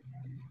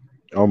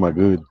 Oh my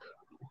good.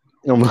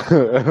 Oh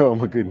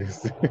my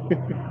goodness.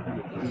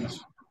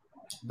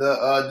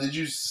 Did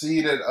you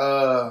see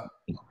that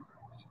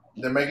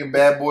they're making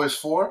Bad Boys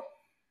 4?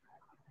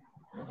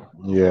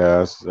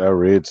 Yeah, I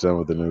read some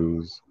of the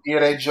news. Yeah,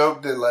 they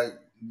joked that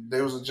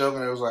there was a joke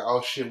and it was like,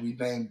 oh shit, we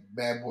named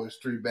Bad Boys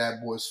 3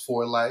 Bad Boys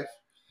 4 Life.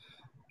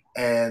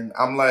 And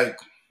I'm like,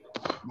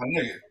 my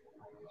nigga.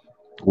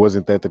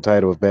 Wasn't that the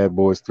title of Bad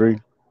Boys 3?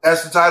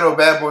 That's the title of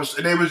Bad Boys.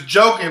 And they was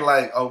joking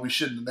oh, we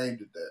shouldn't have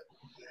named it that.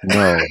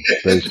 No,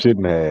 they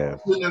shouldn't have.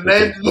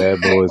 Named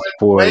Bad Boys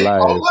 4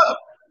 Life. Hold up.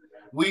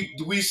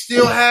 We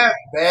still have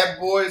Bad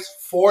Boys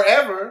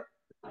Forever.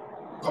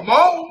 Come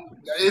on.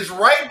 It's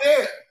right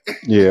there.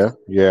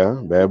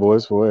 Yeah. Bad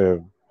Boys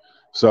Forever.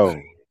 So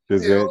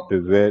does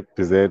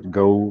that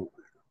go?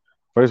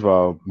 First of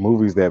all,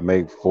 movies that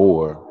make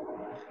 4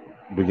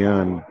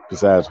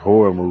 besides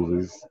horror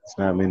movies, it's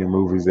not many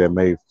movies that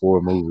made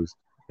 4 movies.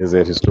 Is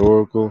that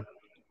historical?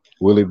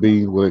 Will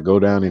it go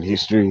down in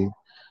history?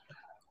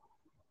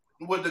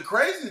 Well, the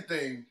crazy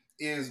thing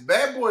is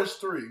Bad Boys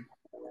 3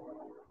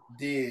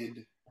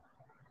 did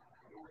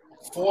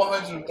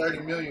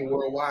 $430 million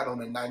worldwide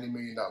on a $90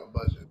 million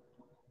budget.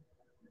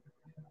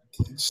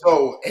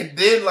 So, and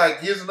then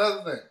here's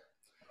another thing.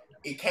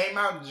 It came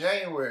out in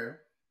January,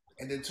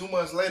 and then 2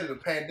 months later the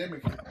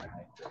pandemic hit.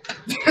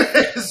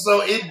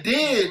 So it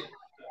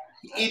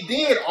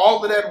did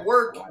all of that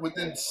work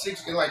within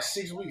 6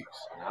 weeks.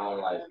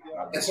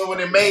 And so when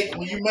you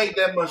make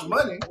that much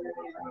money,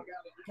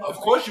 of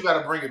course you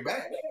got to bring it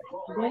back.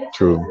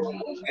 True.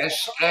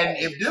 And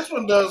if this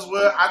one does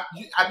well, I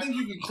think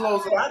you can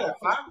close it out at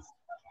 5.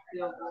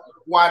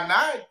 Why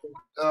not?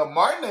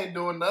 Martin ain't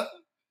doing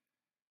nothing.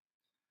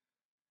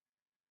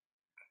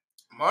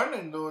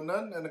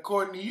 And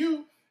according to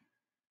you,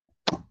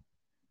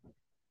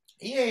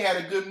 he ain't had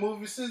a good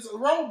movie since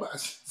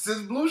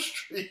Blue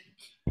Street.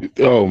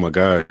 Oh my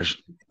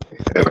gosh.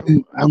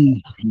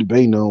 I'm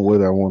debating on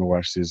whether I want to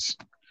watch this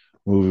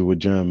movie with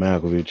John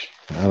Malkovich.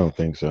 I don't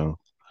think so.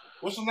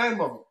 What's the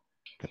name of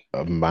it?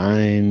 A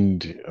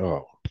Mind.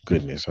 Oh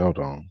goodness, hold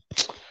on.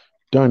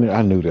 Darn it,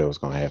 I knew that was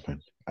gonna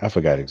happen. I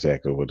forgot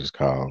exactly what it's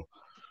called.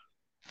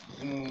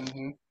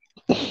 Mm-hmm.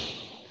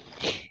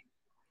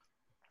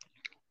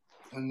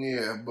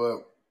 Yeah,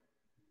 but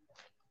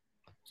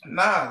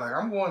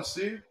I'm going to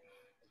see it.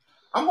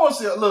 I'm going to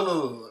see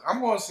look.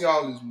 I'm going to see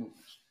all these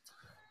movies.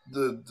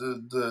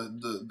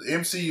 The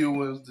MCU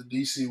ones, the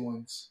DC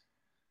ones,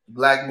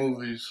 black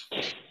movies.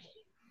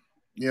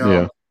 You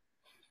know,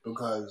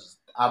 because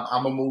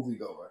I'm a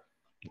moviegoer.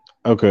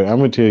 Okay, I'm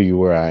gonna tell you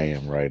where I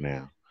am right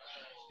now,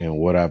 and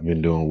what I've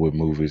been doing with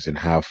movies, and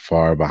how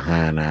far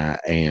behind I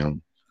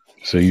am,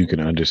 so you can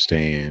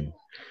understand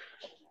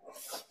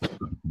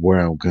where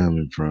I'm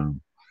coming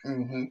from.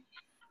 Mm-hmm.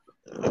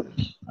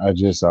 I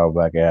just saw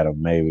Black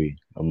Adam maybe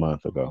a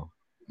month ago.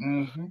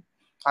 Mm-hmm.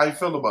 How you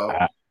feel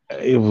about it?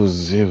 It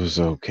was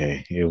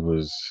okay. It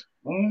was.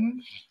 Mm-hmm.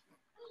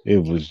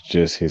 It was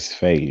just his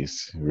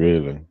face,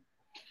 really.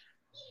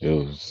 It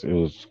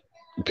was.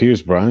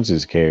 Pierce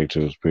Brosnan's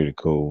character was pretty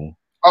cool.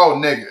 Oh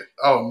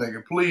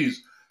nigga,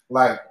 please,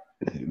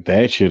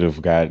 that should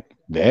have got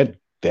that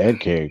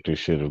character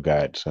should have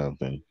got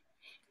something.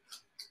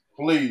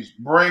 Please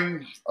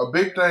bring a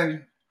big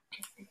thing.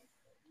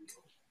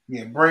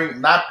 Yeah, bring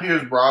not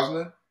Pierce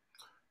Brosnan,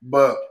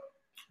 but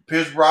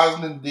Pierce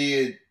Brosnan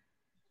did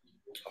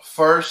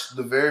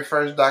the very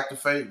first Dr.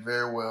 Fate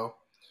very well.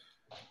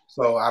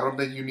 So I don't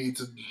think you need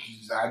to.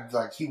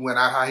 He went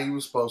out how he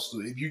was supposed to.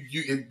 If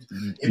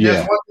there's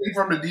one thing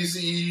from the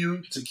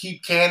DCEU to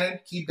keep canon,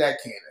 keep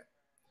that canon.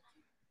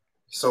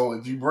 So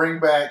if you bring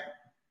back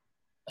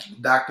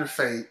Dr.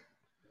 Fate,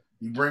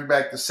 you bring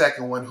back the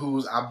second one,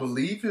 who's I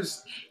believe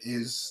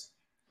is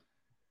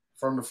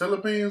from the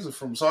Philippines or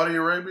from Saudi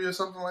Arabia or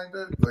something like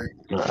that.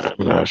 Like,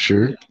 I'm not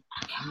sure.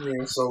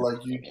 Yeah, so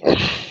like you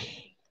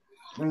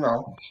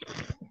know,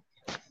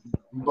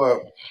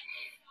 but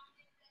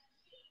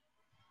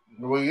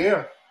well,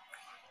 yeah,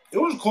 it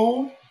was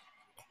cool.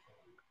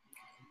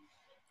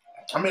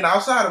 I mean,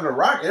 outside of The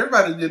Rock,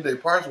 everybody did their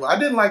parts well. I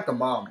didn't like the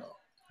mom though.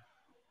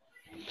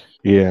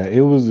 Yeah, it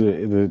was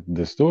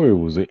the story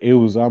was it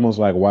was almost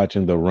like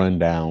watching The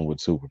Rundown with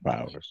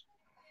superpowers.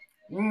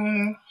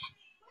 Mm.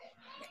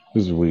 It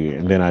was weird.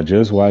 And then I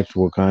just watched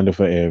Wakanda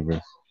Forever.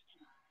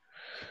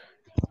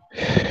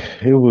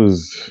 It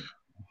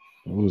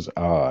was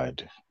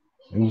odd.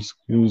 It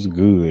was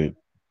good.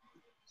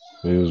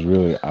 But it was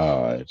really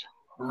odd.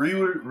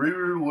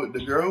 Riri,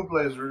 the girl who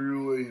plays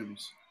Riri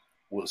Williams,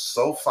 was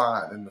so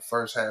fine in the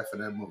first half of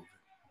that movie.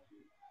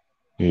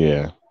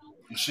 Yeah.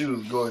 She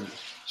was gorgeous.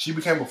 She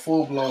became a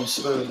full blown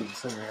stud in the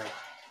second half.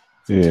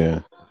 Yeah.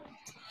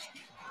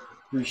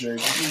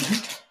 Appreciate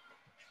it.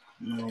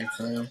 You know what I'm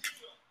saying?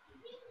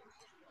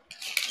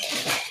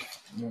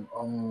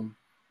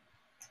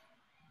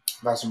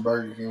 Got some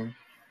Burger King.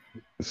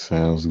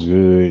 Sounds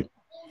good.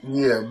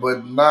 Yeah,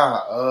 but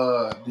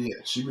yeah,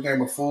 she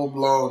became a full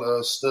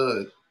blown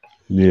stud.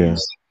 Yeah.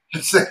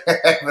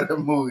 Half of the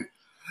movie.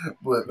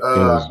 But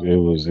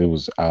it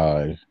was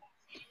odd.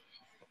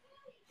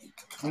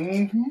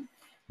 Mm-hmm.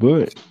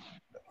 But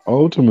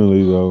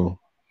ultimately though,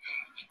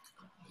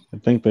 I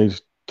think they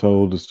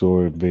told the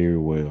story very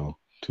well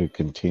to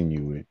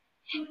continue it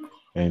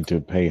and to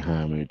pay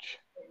homage.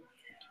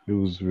 It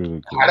was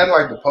really good. I didn't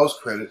like the post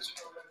credits.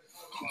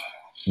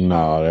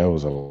 No, that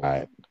was a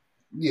lot.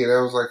 Yeah,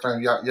 that was like,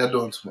 fam, y'all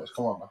doing too much.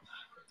 Come on,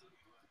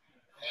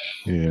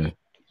 man.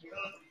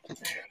 Yeah.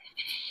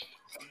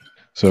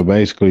 So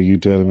basically, you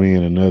telling me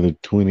in another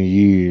 20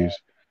 years,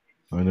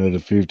 or another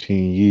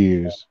 15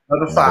 years,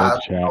 another 5.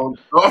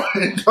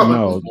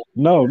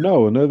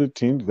 No, another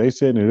 10. They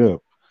setting it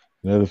up.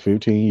 Another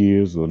 15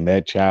 years when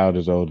that child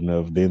is old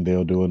enough, then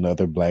they'll do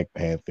another Black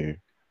Panther.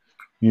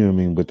 You know what I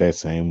mean? With that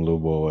same little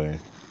boy.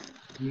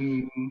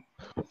 Mm-hmm.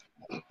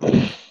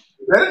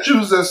 Better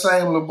choose that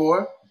same little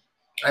boy.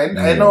 Ain't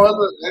no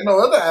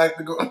other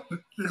actor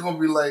gonna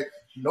be like,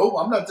 nope,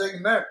 I'm not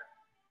taking that.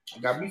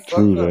 Got me fucked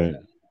up.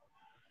 That.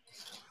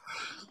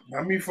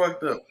 Got me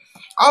fucked up.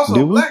 Also,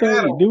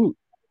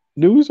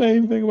 did we say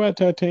anything about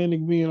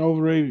Titanic being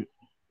overrated?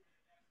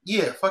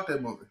 Yeah, fuck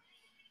that movie.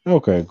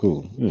 Okay,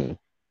 cool. Yeah.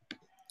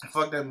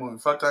 Fuck that movie.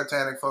 Fuck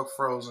Titanic. Fuck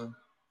Frozen.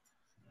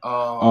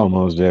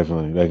 Most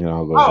definitely. They can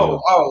all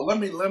go. Let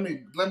me.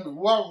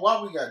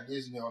 While we got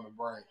Disney on the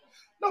brain,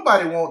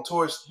 nobody wants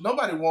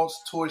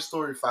Toy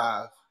Story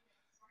 5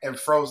 and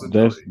Frozen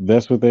 3.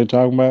 That's what they're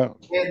talking about.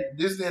 And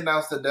Disney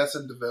announced that that's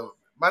in development.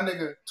 My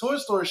nigga, Toy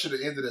Story should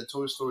have ended at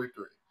Toy Story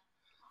 3.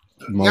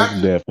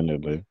 Most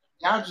definitely.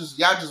 Y'all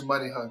just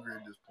money hungry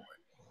at this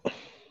point.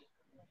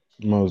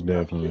 Most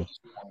definitely.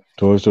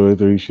 Toy Story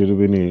 3 should have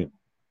been it.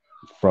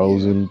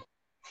 Frozen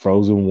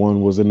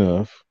 1 was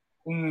enough.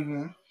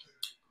 Mm-hmm.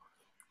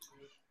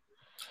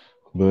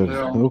 But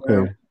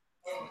okay.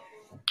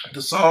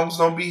 The songs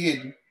don't be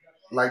hidden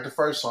like the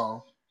first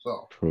song.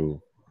 So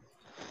true.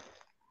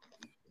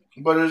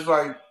 But it's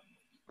like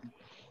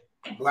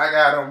Black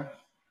Adam.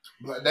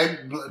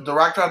 The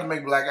Rock tried to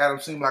make Black Adam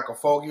seem like a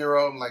folk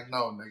hero. I'm like,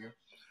 no,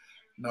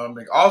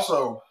 nigga.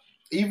 Also,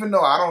 even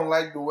though I don't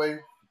like the way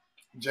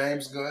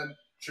James Gunn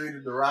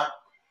treated The Rock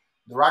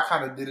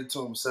kind of did it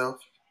to himself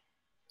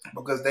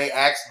because they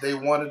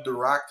wanted The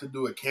Rock to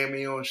do a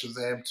cameo in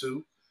Shazam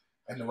 2,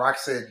 and The Rock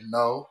said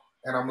no.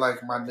 And I'm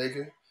like, my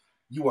nigga,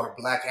 you are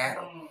Black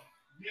Adam.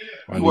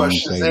 You are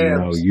Shazam.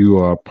 No, you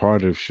are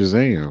part of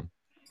Shazam.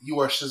 You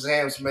are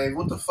Shazam's man.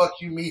 What the fuck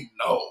you mean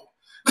no?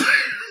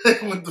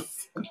 What the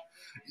fuck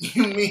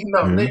you mean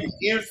no? Mm-hmm. Nigga,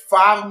 here's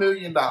 $5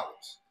 million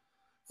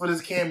for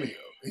this cameo.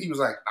 And he was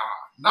like,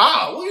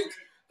 nah.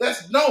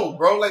 That's no,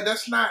 bro. Like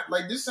that's not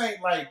like this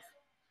ain't like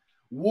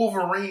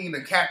Wolverine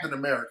and Captain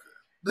America.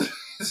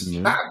 It's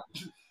not.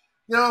 You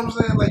know what I'm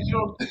saying? Like you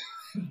don't.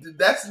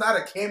 That's not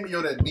a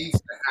cameo that needs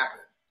to happen.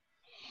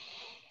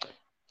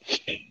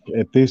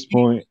 At this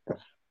point,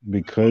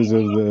 because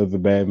of the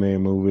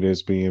Batman movie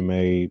that's being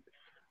made,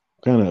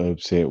 I'm kind of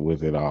upset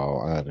with it all,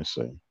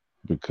 honestly,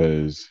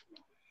 because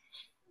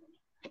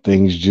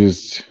things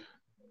just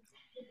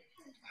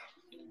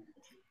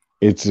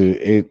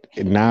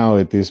now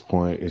at this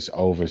point it's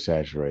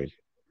oversaturated.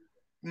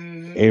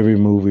 Mm-hmm. Every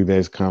movie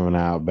that's coming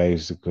out,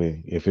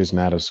 basically, if it's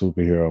not a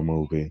superhero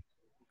movie,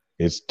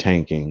 it's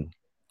tanking.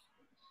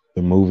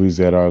 The movies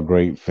that are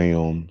great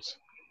films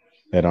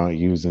that aren't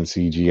using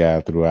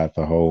CGI throughout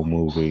the whole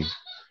movie,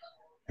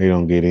 they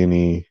don't get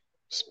any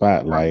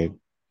spotlight.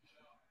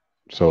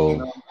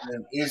 So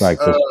it's like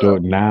the story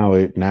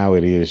now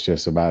it is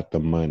just about the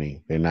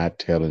money. They're not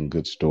telling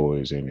good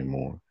stories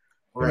anymore.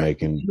 Right.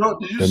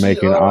 They're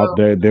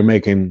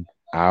making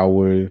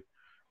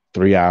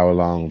 3-hour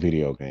long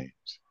video games.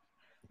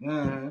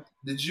 Mm-hmm.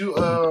 Did you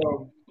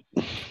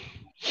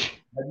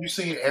Have you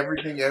seen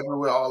Everything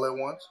Everywhere All at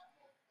Once?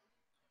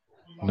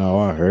 No,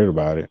 I heard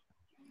about it.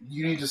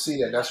 You need to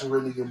see that. That's a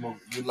really good movie.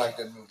 You like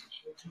that movie?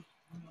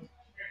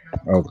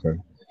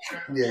 Okay.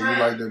 Yeah, you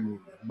like that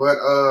movie. But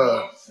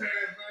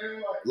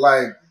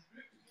like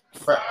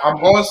I'm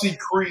going to see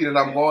Creed, and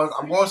I'm going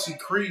to see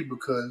Creed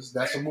because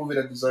that's a movie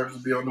that deserves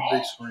to be on the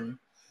big screen.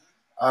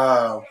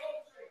 Uh,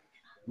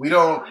 we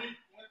don't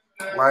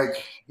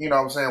like, you know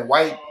what I'm saying,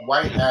 white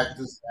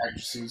actors,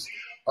 actresses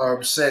are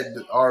upset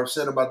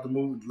about the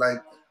movie. Like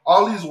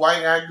all these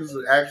white actors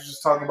and actresses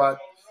talk about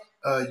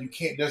you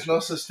can't there's no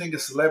such thing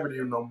as celebrity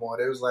no more.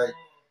 They was like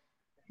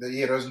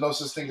yeah, there's no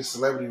such thing as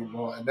celebrity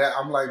anymore. And that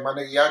I'm like, my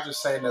nigga, y'all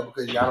just saying that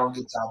because y'all don't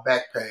get y'all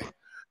back pay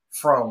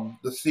from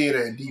the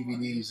theater and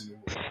DVDs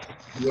anymore.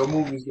 Your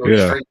movies go Yeah.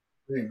 straight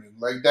to streaming.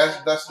 Like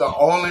that's the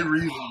only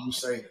reason you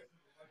say that.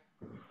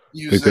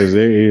 You say Because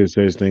there is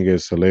such thing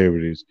as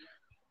celebrities.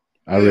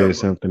 I yeah, read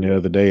something the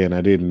other day and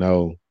I didn't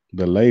know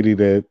the lady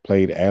that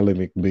played Ally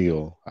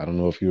McBeal. I don't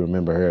know if you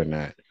remember her or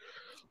not.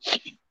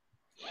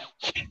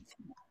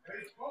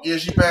 yeah,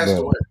 she passed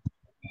But away.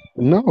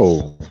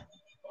 no,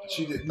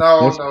 She did no,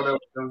 that's no, that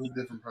was a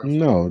different person.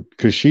 no,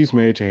 because she's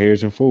married to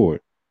Harrison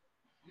Ford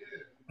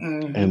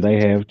and Mm-hmm. they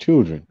have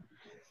children.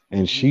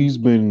 And she's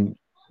been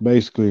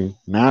basically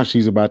now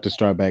she's about to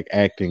start back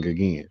acting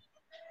again.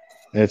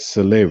 That's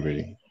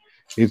celebrity.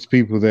 It's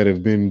people that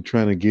have been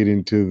trying to get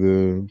into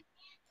the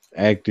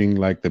acting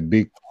like the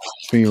big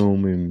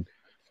film and you know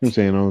what I'm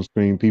saying on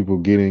screen people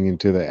getting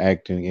into the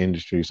acting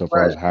industry so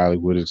far Right. as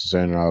Hollywood is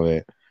concerned and all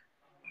that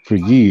for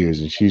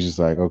years and she's just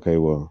like, okay,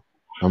 well,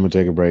 I'm gonna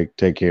take a break,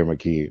 take care of my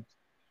kids.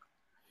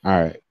 All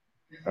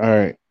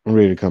right, I'm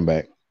ready to come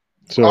back.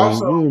 So,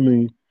 Also, you know what I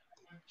mean?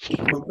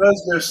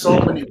 because there's so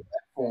many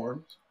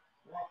platforms,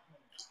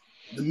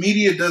 the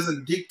media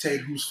doesn't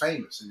dictate who's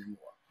famous anymore.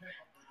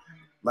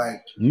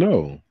 Like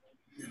No,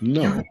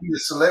 you can no. be a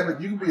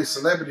celebrity. You can be a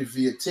celebrity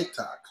via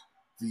TikTok,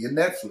 via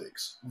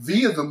Netflix,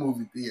 via the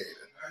movie theater,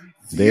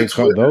 via They're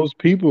called Twitter.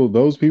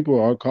 those people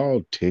are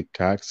called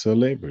TikTok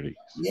celebrities.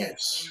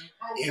 Yes,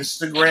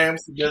 Instagram.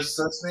 There's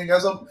such thing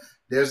as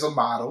there's a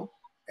model,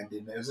 and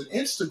then there's an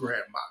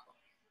Instagram model.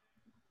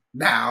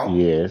 Now,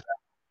 Yes,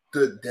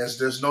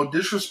 there's no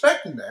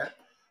disrespect in that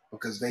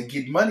because they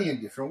get money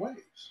in different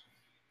ways.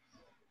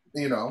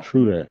 You know,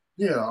 true that.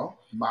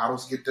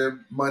 models get their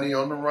money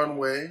on the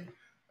runway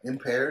in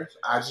Paris.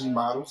 IG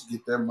models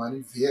get their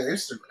money via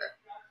Instagram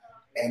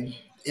and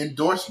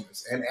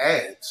endorsements and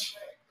ads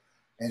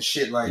and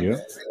shit like Yeah.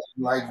 that.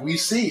 Like we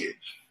see it.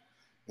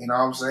 You know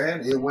what I'm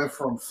saying? It went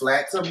from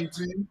flat tummy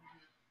tea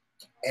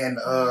and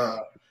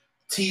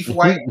teeth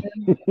whitening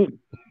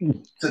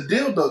to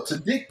dildo to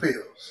dick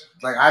pills.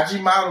 Like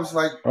IG models,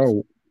 like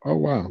Oh, oh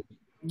wow.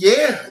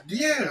 yeah,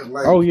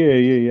 like Oh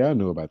yeah. I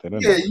know about that. I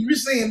know yeah. about You be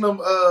seeing them.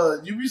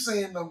 You be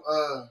seeing them.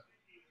 that.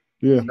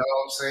 You Yeah, know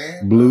what I'm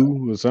saying?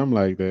 blue or something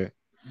like that.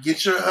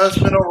 Get your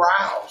husband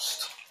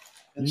aroused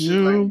and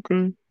shit like. Yeah,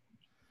 okay.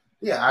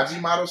 Yeah,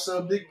 IG models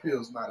sell dick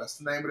pills now. That's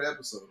the name of the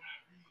episode.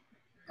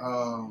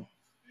 Um,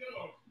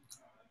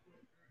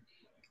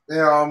 you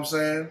know what I'm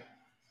saying?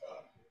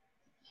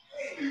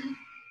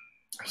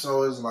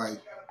 So it's like,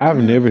 I've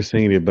yeah, never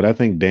seen it, but I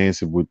think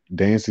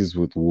Dances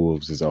with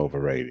Wolves is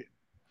overrated.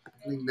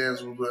 I think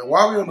that's what. But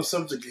while we on the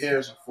subject of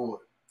Harrison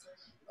Ford,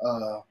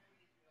 uh,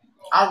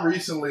 I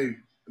recently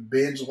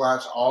binge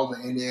watched all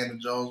the Indiana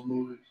Jones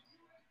movies.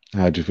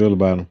 How'd you feel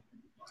about them?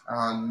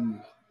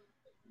 Um,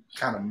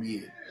 kind of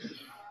mid,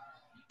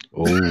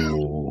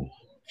 Oh,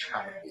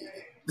 kind of mid.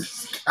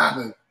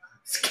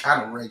 It's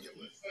kind of regular.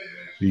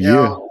 You yeah.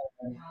 know,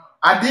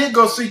 I did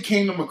go see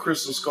Kingdom of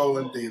Crystal Skull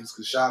in theaters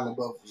because Shia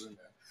LaBeouf was in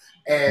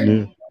there,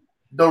 Yeah. and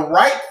the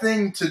right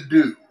thing to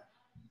do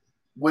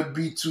would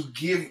be to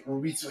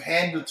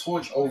hand the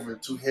torch over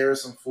to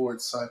Harrison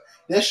Ford's son.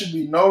 There should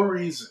be no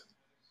reason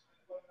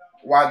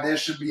why there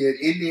should be an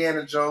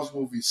Indiana Jones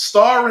movie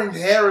starring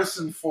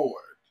Harrison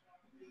Ford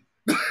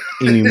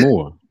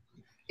Anymore.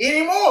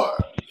 anymore.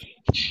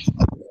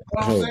 You know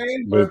what I'm Hey,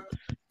 saying? but But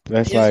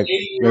that's his like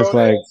 80-year-old that's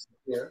like ass.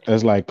 Yeah.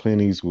 that's like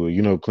Clint Eastwood.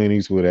 You know, Clint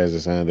Eastwood has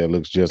a son that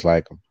looks just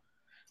like him.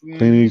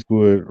 Clint Mm-hmm.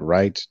 Eastwood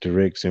writes,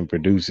 directs, and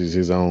produces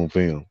his own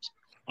films.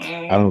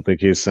 I Mm-hmm. don't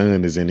think his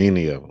son is in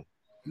any of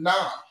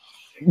Nah.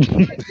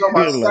 them. You know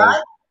about Like,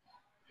 Scott?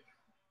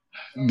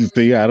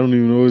 see, I don't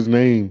even know his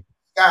name.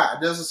 Scott.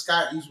 There's a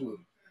Scott Eastwood.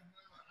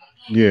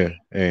 Yeah,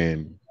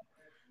 and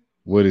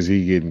what is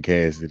he getting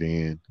casted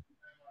in?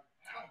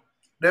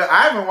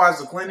 I haven't watched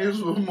the Clint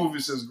Eastwood movie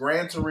since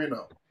Gran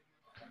Torino.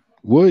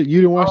 What?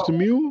 You didn't watch Oh, the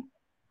Mule?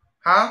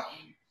 huh?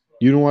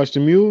 You didn't watch the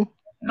Mule?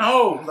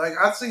 No, like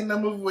I seen that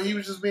movie where he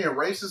was just being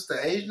racist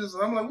to Asians,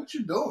 and I'm like, what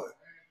you doing?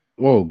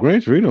 Whoa,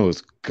 Gran Torino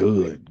is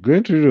good.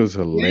 Gran Torino is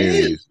It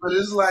hilarious. is, but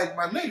it's like,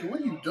 my nigga,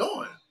 what are you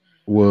doing?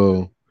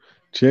 Well,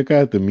 check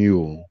out the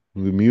Mule.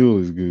 The Mule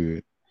is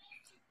good.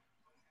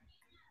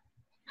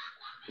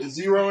 Is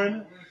Zero in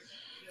it?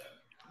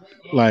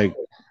 Like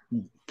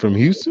from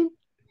Houston?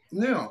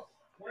 Yeah.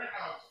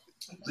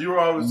 Zero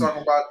always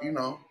talking about,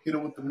 hit it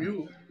with the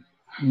mule.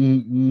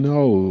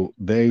 No,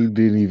 they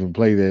didn't even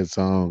play that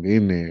song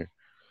in there.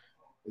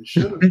 It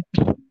should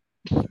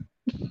have.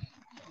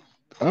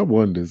 I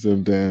wonder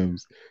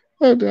sometimes.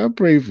 I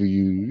pray for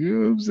you. You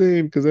know what I'm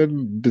saying? Because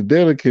the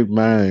delicate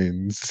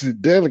minds,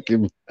 delicate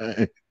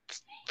minds.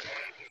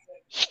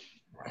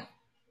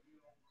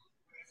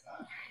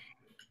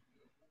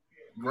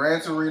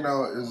 Gran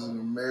Torino is an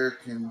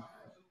American.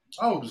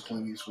 Oh, just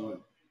Clint Eastwood.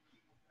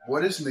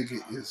 Boy, this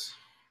nigga is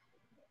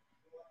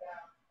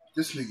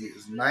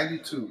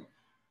 92.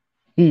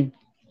 Hmm.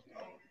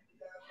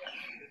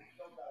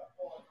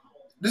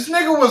 This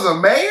nigga was a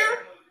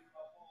mayor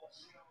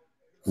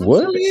for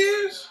What? 2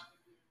 years.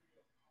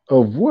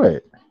 Of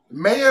what?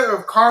 Mayor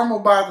of Carmel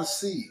by the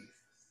Sea.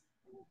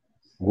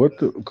 What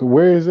the?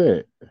 Where is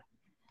that?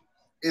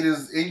 It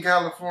is in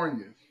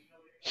California.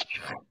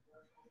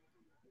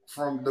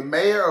 From the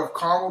mayor of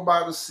Carmel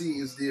by the Sea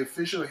is the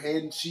official head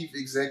and chief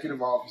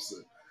executive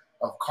officer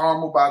of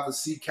Carmel by the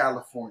Sea,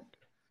 California.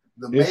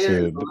 The mayor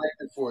is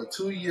elected for a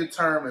 2-year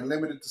term and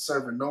limited to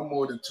serving no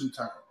more than 2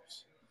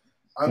 terms.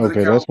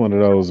 Okay, that's one of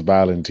those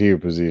volunteer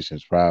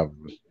positions,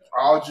 probably.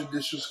 All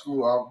judicial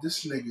school.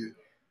 This nigga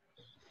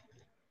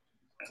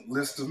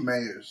list of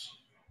mayors.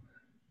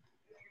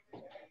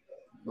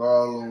 Go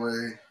all the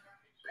way.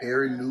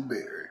 Perry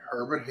Newberry,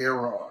 Herbert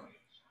Heron.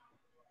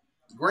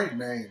 Great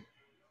name.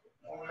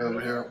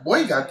 Herbert Heron.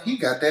 Boy, he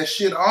got that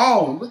shit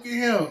on. Look at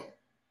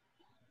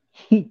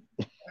him.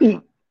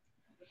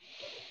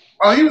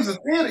 Oh, he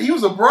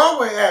was a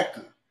Broadway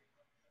actor.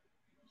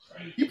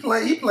 He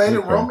played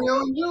in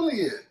Romeo and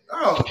Juliet.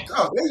 Oh,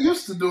 they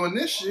used to doing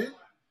this shit.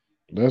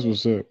 That's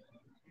what's up.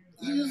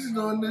 He used to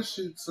doing this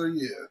shit. So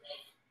yeah.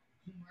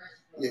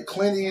 Yeah,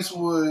 Clint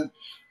Eastwood.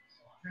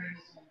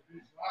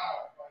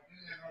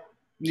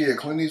 Yeah,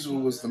 Clint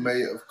Eastwood was the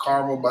mayor of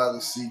Carmel by the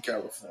Sea,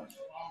 California.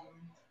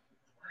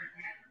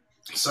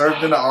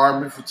 Served in the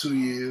army for 2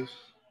 years.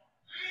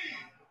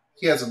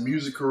 He has a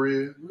music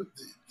career.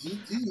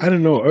 I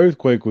didn't know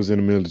Earthquake was in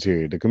the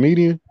military. The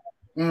comedian?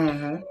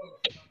 Mm-hmm.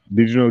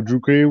 Did you know Drew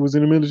Carey was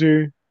in the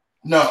military?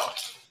 No.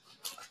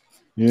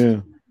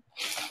 Yeah.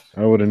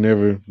 I would have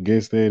never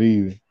guessed that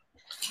either.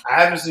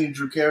 I haven't seen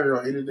Drew Carey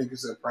on anything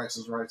except Price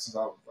is Right since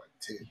I was like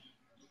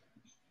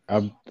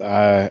 10.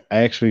 I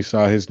actually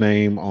saw his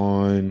name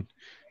on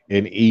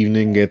An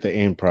Evening at the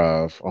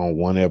Improv on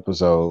one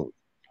episode,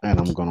 and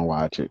I'm going to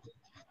watch it.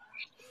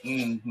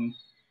 Mm-hmm.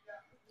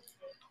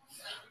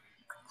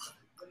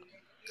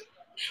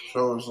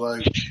 So it's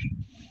like,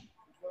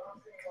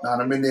 now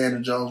the Indiana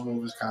Jones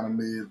movie is kind of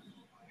mid.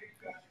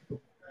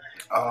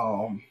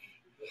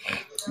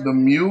 The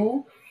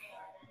Mule.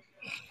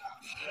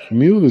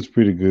 Mule is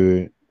pretty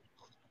good.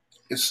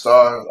 It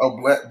stars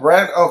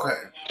Brad. Okay,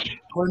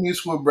 Clint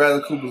Eastwood,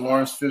 Bradley Cooper,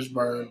 Lawrence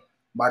Fishburne,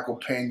 Michael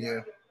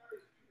Pena,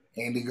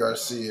 Andy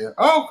Garcia.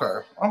 Oh,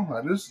 okay,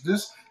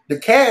 the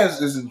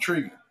cast is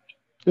intriguing.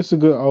 It's a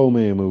good old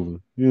man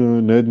movie. You know,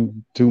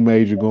 nothing too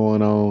major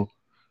going on.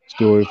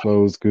 Story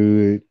flows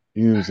good.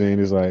 You know what I'm saying?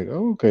 It's like,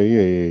 oh, okay,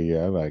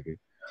 yeah, I like it.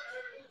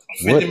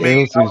 What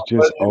else is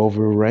just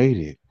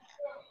overrated?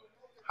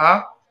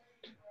 Huh?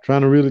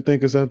 Trying to really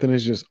think of something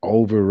that's just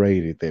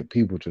overrated that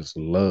people just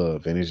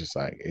love, and it's just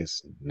like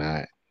it's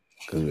not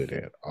good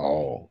at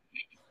all.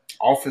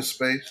 Office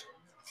Space.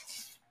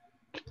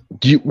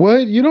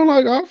 What? You don't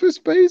like Office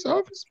Space?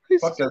 Office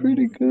Space is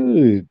pretty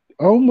good.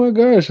 Oh my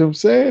gosh, I'm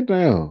sad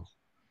now.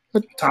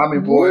 Tommy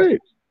Boy.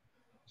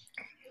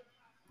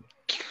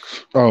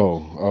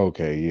 Oh,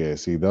 okay, yeah.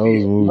 See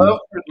those movies.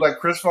 Like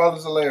Chris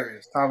Father's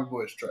hilarious. Tommy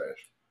Boy's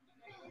trash.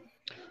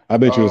 I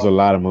bet you there's a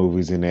lot of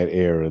movies in that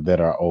era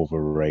that are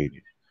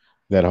overrated.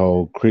 That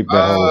whole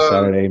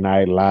Saturday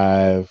Night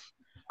Live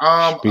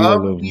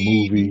spiel of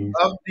movies.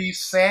 Of these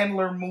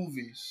Sandler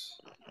movies,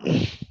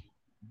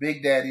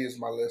 Big Daddy is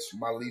my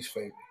least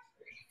favorite.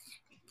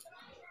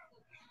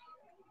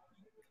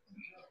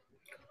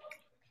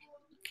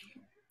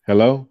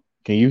 Hello?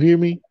 Can you hear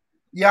me?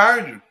 Yeah, I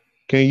heard you.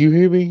 Can you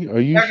hear me? Are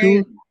you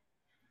sure?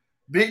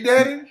 Big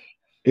Daddy?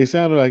 It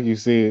sounded like you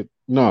said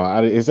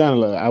no. It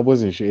sounded like I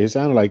wasn't sure. It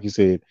sounded like you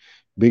said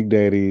Big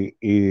Daddy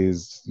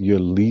is your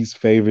least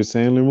favorite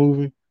Sandler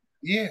movie.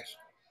 Yes.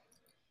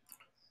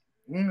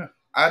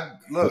 I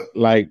look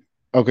like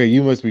okay.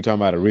 You must be talking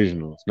about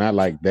originals, not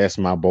like That's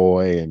My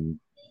Boy and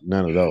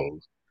none of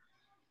those,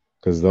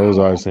 because those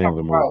are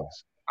Sandler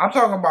movies. I'm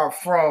talking about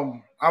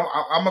from. I'm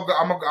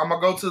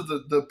gonna go to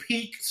the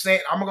peak.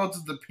 I'm gonna go to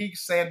the peak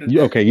Sandler.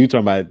 Okay, you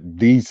talking about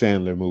these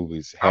Sandler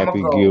movies?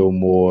 Happy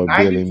Gilmore,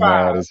 Billy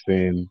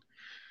Madison,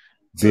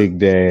 Big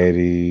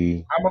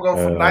Daddy. I'm gonna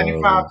go from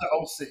 95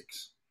 to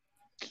 06.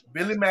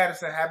 Billy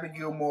Madison, Happy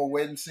Gilmore,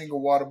 Wedding Singer,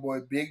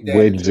 Waterboy, Big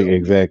Daddy.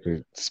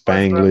 Exactly.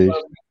 Spanglish.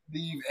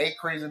 Leave, 8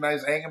 Crazy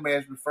Nights, Anger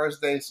Management, First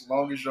Dates,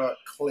 Longest Yard,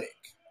 Click.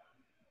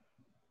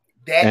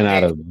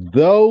 Out of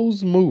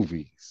those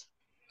movies,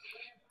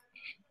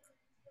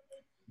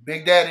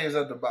 Big Daddy is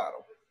at the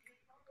bottom.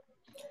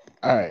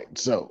 All right,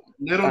 so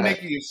Little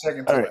Nicky is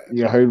second to last.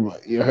 You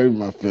hurt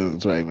my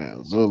feelings right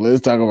now. So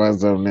let's talk about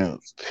something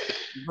else.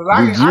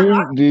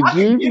 Did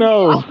you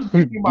know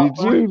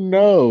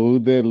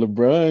that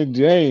LeBron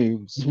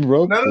James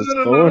broke the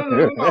score?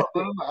 No.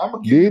 I'm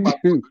gonna give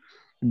you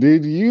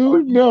Did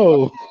you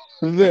know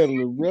that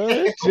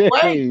LeBron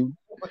James,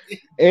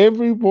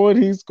 every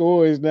point he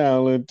scores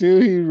now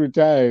until he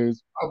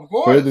retires, Of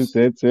further course,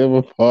 sets him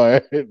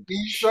apart?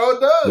 he sure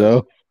does.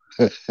 So,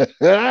 He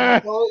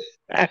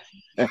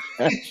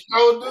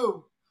sure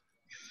do.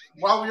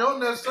 While we on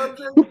that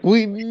subject,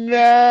 we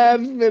not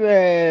gonna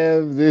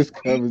have this he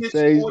gets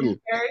conversation. 40K.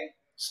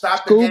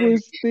 Stop the game Scuba again.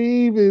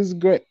 Steve is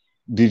great.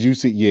 Did you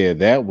see? Yeah,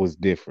 that was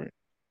different.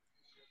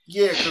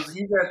 Yeah, because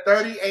he's at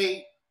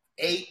 38,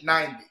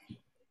 890.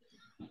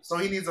 So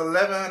he needs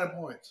 1,100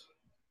 points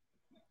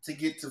to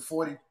get to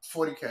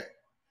 40K.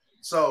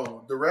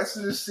 So the rest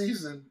of the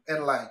season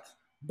and like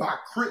by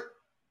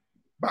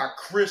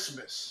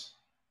Christmas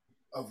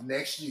of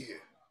next year,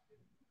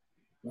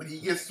 when he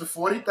gets to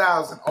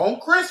 40,000 on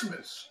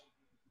Christmas,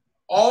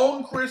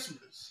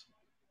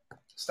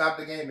 stop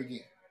the game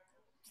again.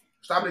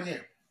 Stop it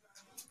again.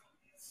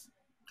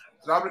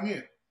 Stop it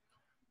again.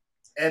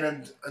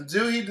 And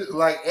until he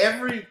like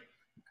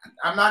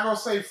I'm not gonna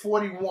say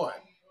 41,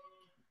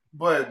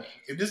 but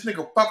if this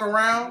nigga fuck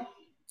around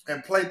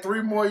and play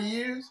 3 more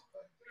years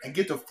and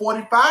get to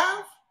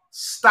 45,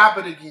 stop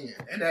it again.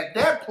 And at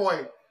that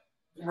point,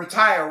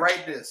 retire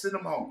right there. Send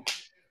him home.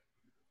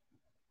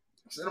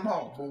 Send him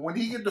home. But when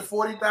he get to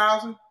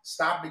 40,000,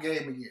 stop the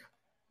game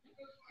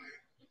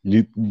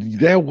again.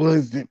 That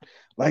was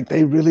like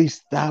they really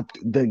stopped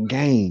the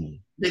game.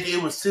 Nigga,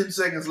 it was 10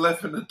 seconds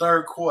left in the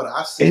third quarter.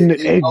 I said and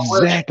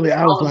exactly.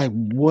 I was like,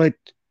 what?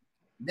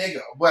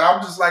 Nigga, but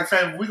I'm just like,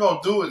 fam, we gonna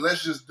do it.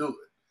 Let's just do it.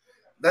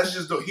 Let's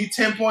just do it. He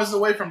 10 points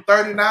away from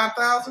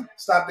 39,000.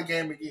 Stop the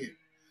game again.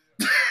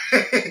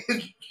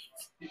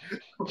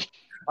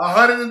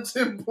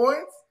 110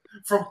 points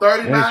from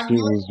 39. That shit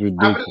was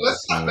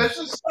ridiculous. Let's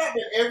just stop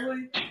at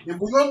every. If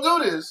we're gonna do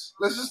this,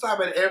 let's just stop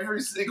at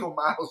every single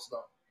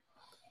milestone.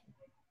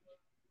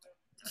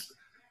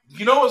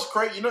 You know what's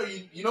crazy?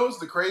 You know what's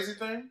the crazy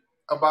thing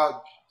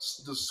about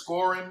the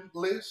scoring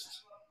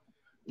list?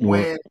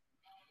 When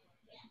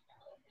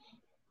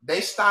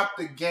they stop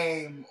the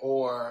game,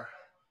 or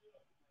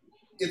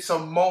it's a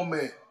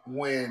moment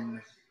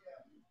when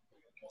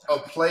a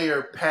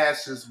player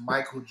passes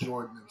Michael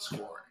Jordan in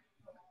scoring.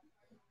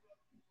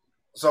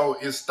 So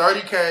it's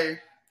 30K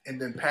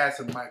and then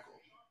passing Michael.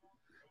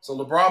 So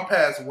LeBron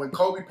passed, when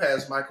Kobe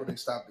passed Michael, they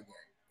stopped the game.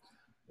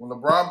 When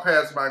LeBron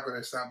passed Michael,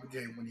 they stopped the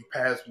game. When he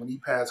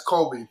passed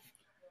Kobe,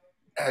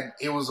 and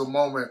it was a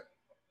moment.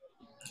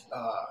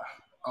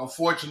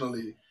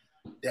 Unfortunately,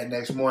 that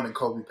next morning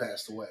Kobe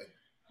passed away.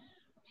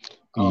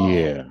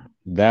 Yeah,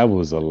 that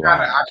was a lot.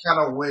 I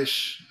kind of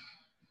wish.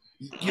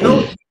 You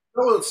know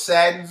what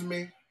saddens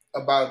me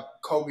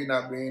about Kobe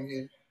not being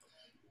here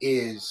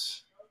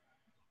is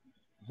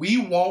we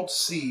won't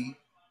see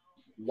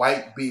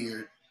white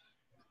beard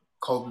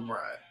Kobe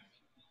Bryant.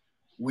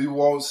 We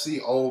won't see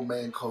old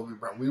man Kobe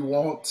Bryant. We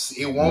won't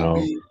see, it won't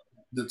be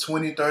the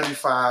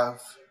 2035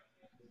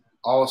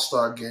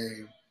 All-Star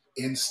game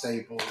in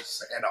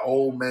Staples and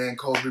old man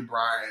Kobe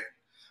Bryant,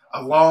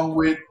 along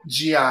with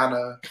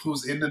Gianna,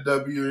 who's in the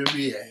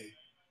WNBA,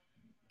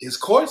 is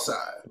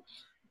courtside.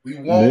 We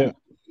won't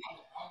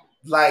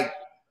like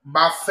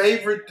my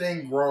favorite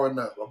thing growing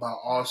up about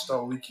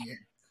All-Star Weekend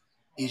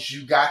is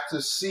you got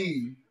to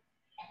see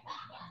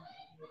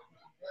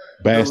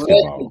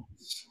basketball.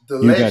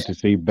 You got to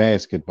see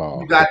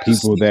basketball. The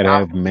people that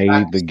have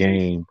made the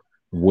game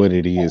what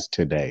it is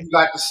today. You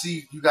got to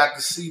see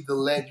the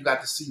legend. You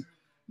got to see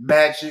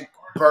Magic,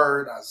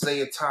 Bird,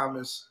 Isaiah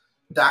Thomas,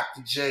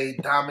 Dr. J,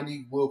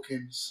 Dominique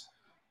Wilkins,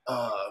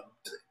 all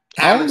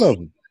of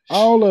them.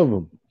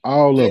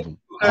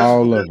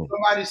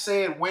 Somebody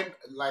said when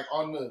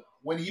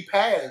he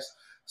passed,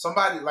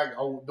 somebody like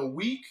the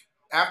week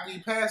after he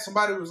passed,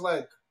 somebody was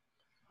like,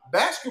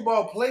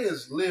 basketball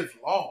players live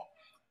long.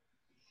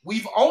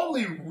 We've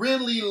only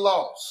really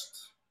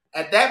lost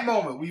at that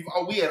moment. We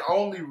had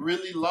only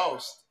really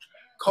lost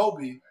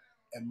Kobe,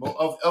 and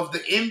of the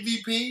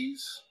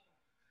MVPs,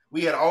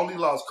 we had only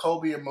lost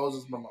Kobe and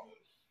Moses Malone.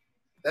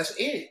 That's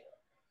it.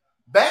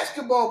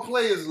 Basketball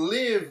players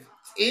live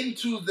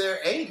into their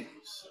 80s.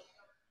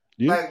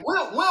 Yeah. Like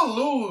we'll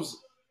lose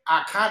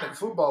iconic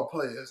football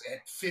players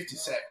at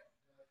 57,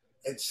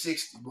 at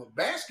 60, but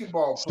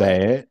basketball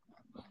players.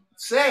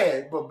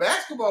 Sad, but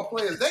basketball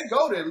players, they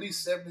go to at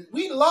least 70.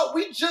 We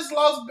just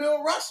lost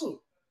Bill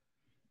Russell.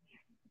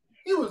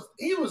 He was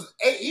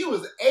 88. He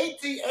was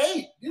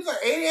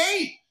like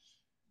 88.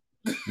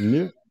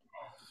 Yeah.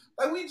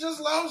 Like we just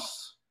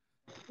lost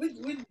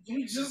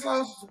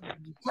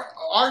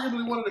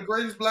arguably one of the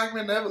greatest black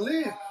men to ever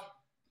live.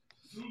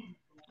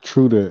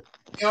 True that.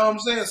 You know what I'm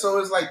saying? So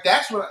it's like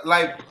that's what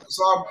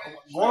so I'm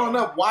growing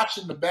up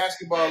watching the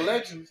basketball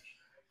legends.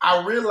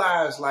 I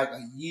realized like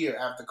a year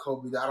after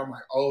Kobe died, I'm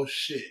like, oh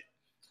shit.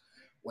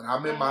 When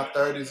I'm in my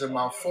 30s and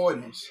my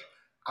 40s,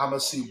 I'm gonna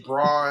see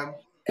Braun,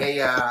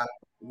 AI,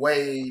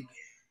 Wade,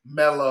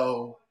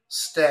 Melo,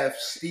 Steph,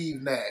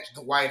 Steve Nash,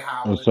 Dwight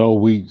Howard. So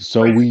we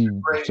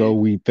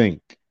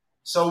think.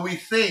 So we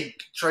think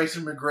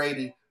Tracy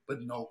McGrady,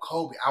 but no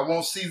Kobe. I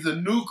won't see the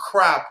new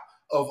crop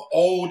of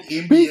old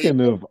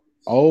NBA.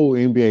 old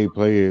NBA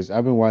players.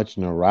 I've been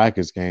watching the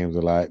Rockets games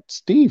a lot.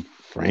 Steve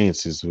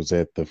Francis was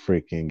at the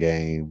freaking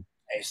game.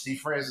 Hey, Steve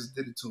Francis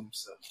did it to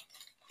himself.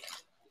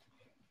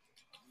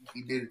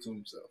 He did it to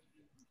himself.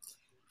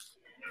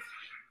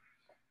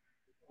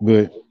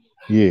 But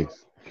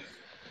yes.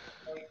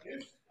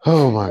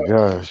 Oh my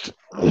gosh.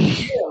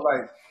 Yeah,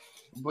 like,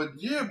 but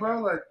yeah,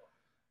 bro, like,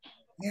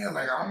 yeah,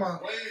 like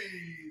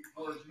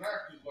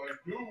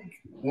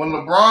when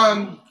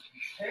LeBron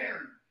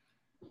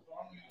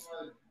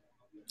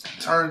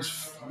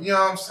turns, you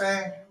know what I'm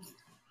saying?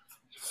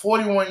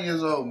 41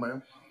 years old,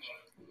 man.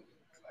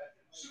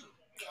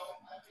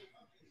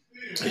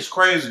 It's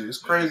crazy. It's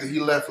crazy he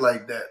left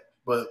like that.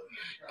 But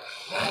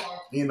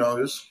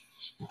it's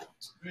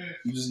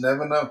you just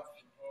never know.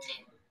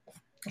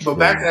 But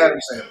back to Adam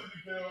Sandler.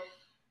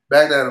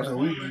 Back to Adam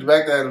Sandler.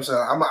 Back to Adam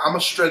Sandler. I'm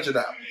gonna stretch it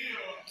out.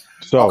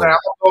 So okay, I'm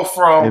gonna go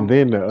from. And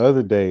then the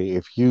other day,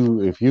 if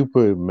you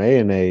put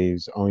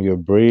mayonnaise on your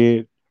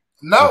bread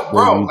no, before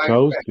bro, you like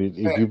toast it,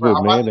 if you bro,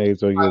 put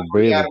mayonnaise on your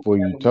bread Adam before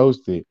you Sandler movie.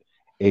 toast it,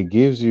 it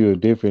gives you a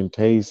different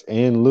taste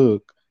and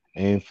look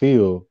and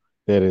feel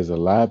that is a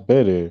lot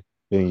better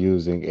than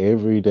using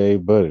everyday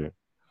butter.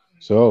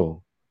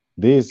 So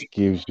this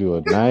gives you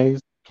a nice,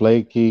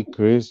 flaky,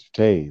 crisp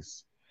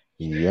taste.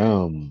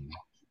 Yum.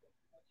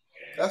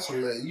 That's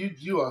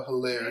hilarious. You are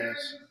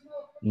hilarious.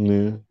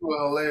 Yeah. You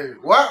are hilarious.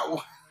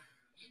 Wow.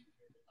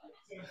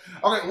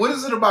 Okay, what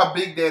is it about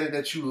Big Daddy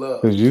that you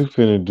love? Because you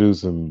finna do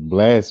some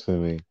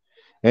blasphemy.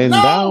 And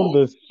down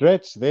No. the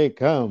stretch they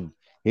come.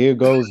 Here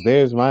goes,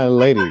 there's my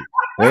lady.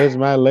 There's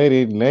my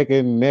lady, neck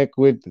and neck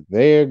with,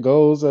 there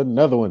goes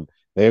another one.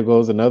 There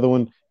goes another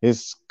one.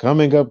 It's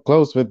coming up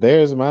close, but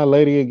there's my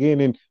lady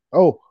again. And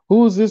oh,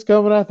 who's this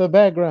coming out the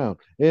background?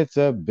 It's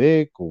a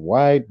big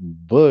white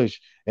bush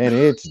and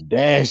it's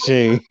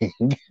dashing.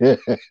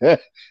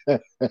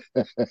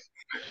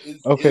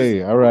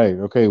 Okay, all right.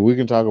 Okay, we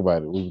can talk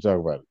about it. We can talk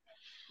about it.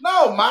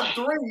 No, my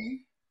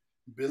three: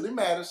 Billy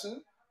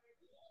Madison,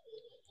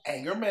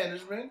 Anger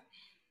Management,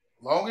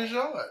 Longest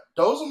Yard.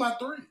 Those are my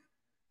three.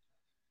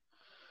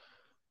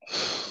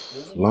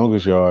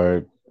 Longest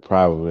Yard,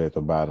 probably at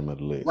the bottom of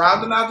the list.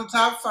 Rounding out the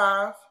top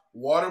five: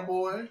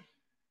 Waterboy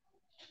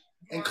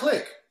and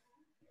Click.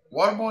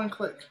 Waterboy and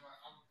Click.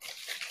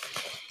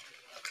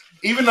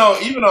 Even though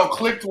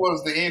Click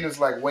towards the end is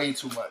like way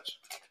too much.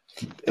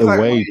 It's like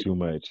way too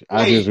much.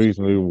 I just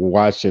recently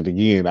watched it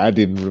again. I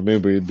didn't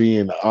remember it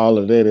being all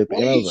of that at the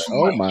end. I was like,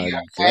 oh my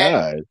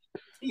god.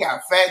 He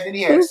got fat, then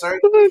he had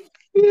surgery.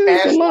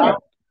 It's a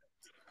lot.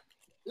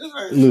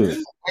 Look.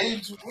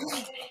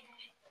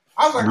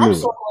 I was like, I'm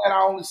so glad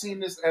I only seen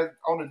this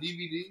on the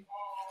DVD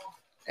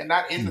and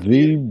not in the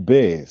theater.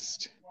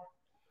 Best,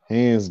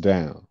 hands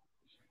down,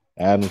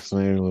 Adam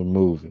Sandler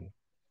movie,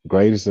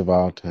 greatest of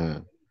all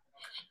time,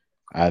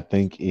 I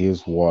think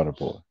is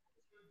Waterboy.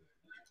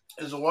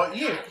 Is what?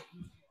 Yeah.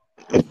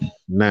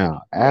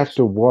 Now,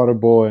 after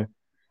Waterboy,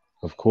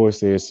 of course,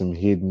 there's some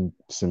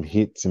hits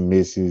and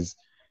misses,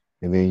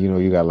 and then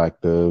you got like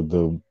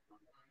the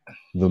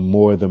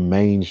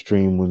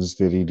mainstream ones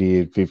that he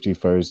did, 50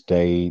 First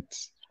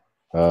Dates,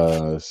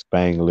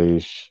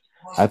 Spanglish.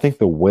 I think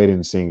The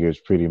Wedding Singer is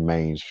pretty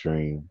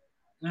mainstream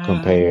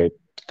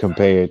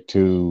compared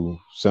to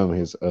some of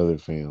his other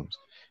films.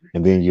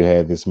 And then you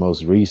had this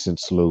most recent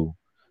slew,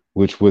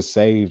 which was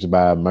saved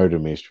by Murder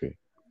Mystery.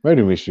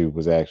 Murder Mystery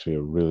was actually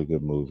a really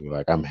good movie.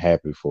 Like, I'm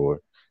happy for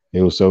it.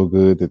 It was so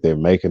good that they're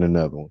making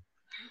another one.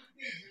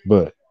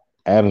 But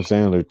Adam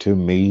Sandler, to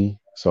me,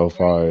 so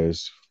far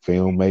as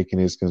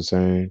filmmaking is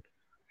concerned,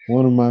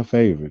 one of my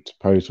favorites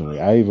personally.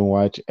 I even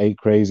watched 8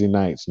 Crazy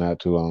Nights not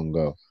too long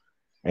ago,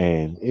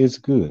 and it's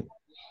good.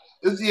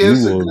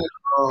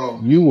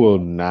 You will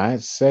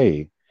not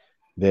say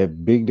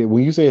that Big Daddy,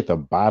 when you say at the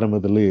bottom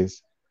of the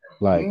list,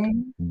 like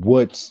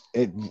what's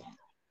it?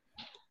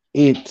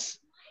 It's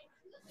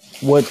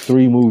what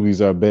 3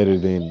 movies are better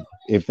than,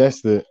 if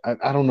that's the,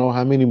 I don't know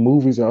how many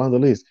movies are on the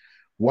list.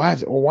 Why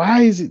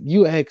is it,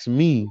 you ask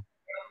me?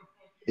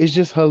 It's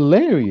just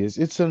hilarious.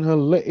 It's a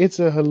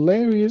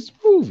hilarious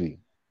movie.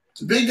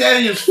 Big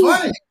Daddy is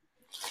funny.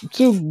 It's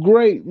a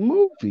great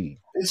movie.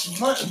 It's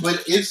funny,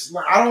 but it's,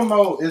 I don't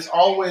know. It's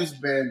always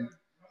been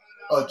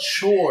a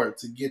chore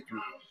to get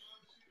through.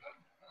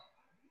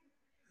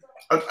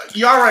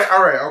 Yeah,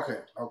 all right,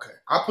 okay.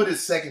 I put it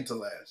second to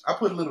last. I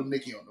put Little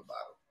Nicky on the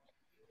bottom.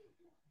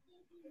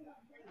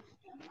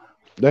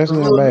 That's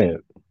not bad.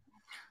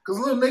 Because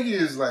Little Nicky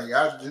is like,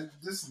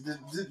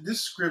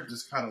 this script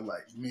is kind of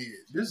like mid.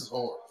 This is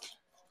horrible.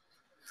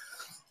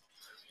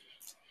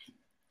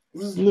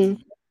 You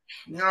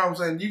know what I'm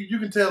saying? You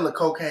can tell the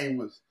cocaine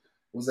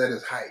was at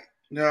its height.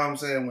 You know what I'm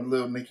saying? When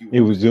Little Nicky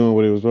was doing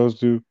what it was supposed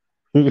to.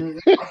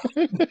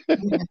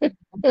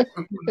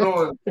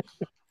 Doing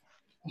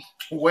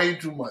way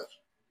too much.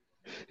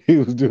 He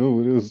was doing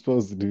what he was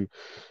supposed to do.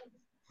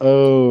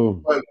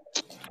 Oh,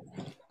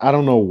 I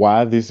don't know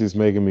why this is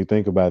making me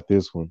think about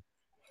this one.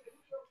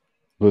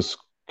 But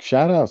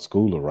shout out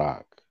School of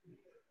Rock.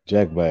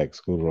 Jack Black,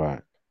 School of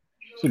Rock.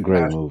 It's a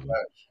great movie.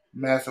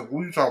 Massive.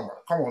 What are you talking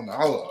about? Come on now.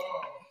 Hold on.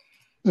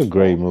 It's a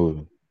great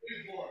movie.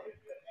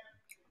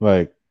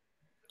 Like,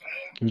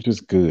 it was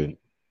just good.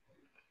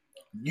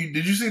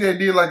 Did you see they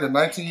did like a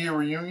 19-year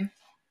reunion?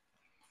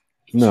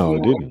 No,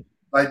 it didn't.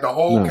 Like the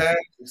whole No. cast,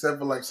 except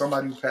for like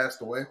somebody who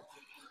passed away,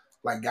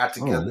 like got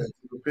together Oh. and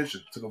took a picture,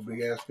 took a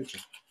big ass picture.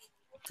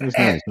 That's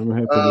nice. I'm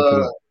gonna have to look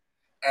it up.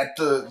 At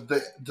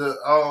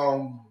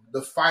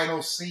the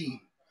final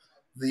scene,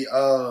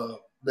 the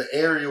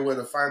area where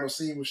the final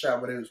scene was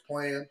shot, where they was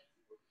playing,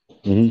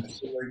 Mm-hmm. and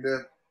shit like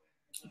that.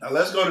 Now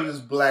let's go to this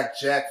Black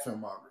Jack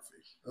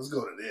filmography. Let's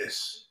go to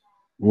this.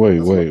 Wait.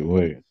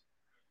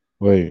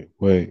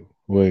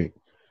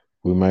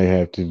 We might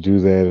have to do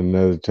that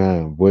another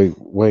time. Wait.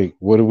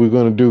 What are we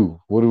gonna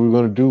do? What are we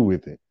gonna do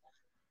with it?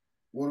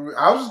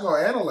 I was just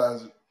gonna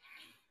analyze it.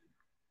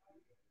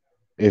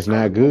 It's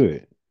not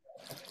good.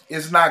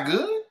 It's not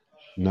good?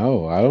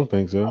 No, I don't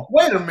think so.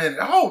 Wait a minute.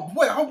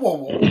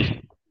 Whoa.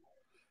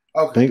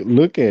 Okay.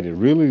 Look at it.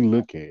 Really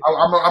look at it.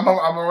 I'm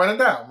gonna run it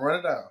down.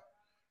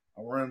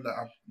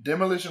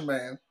 Demolition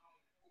Man.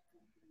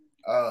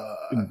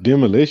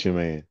 Demolition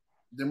Man.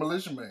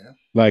 Demolition Man.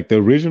 Like the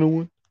original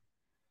one?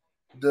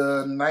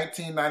 The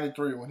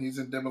 1993 when he's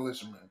in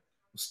Demolition Man.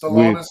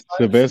 Stallone with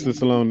Sylvester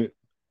Stallone.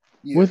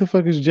 Yeah. Where the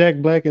fuck is Jack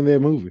Black in that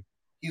movie?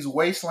 He's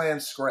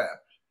Wasteland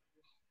Scrap.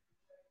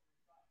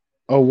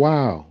 Oh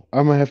wow.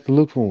 I'm gonna have to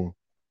look for him.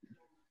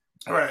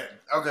 All right.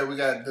 Okay, we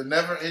got The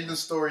Never Ending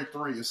Story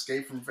 3,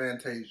 Escape from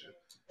Fantasia.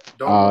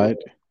 Odd.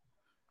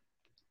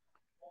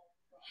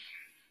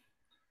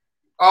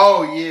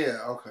 Oh yeah,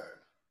 okay.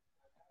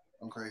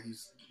 Okay,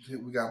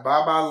 we got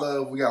Bye Bye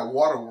Love, we got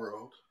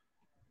Waterworld.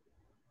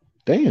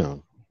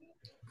 Damn.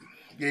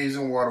 Yeah, he's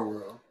in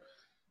Waterworld.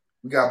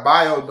 We got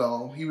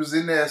Biodome. He was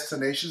in there as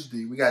Tenacious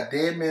D. We got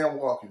Dead Man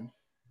Walking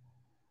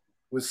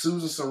with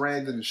Susan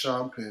Sarandon and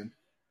Sean Penn.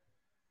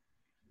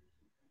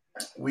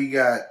 We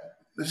got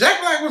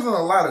Jack Black was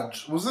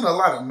in a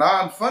lot of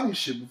non-funny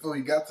shit before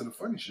he got to the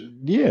funny shit.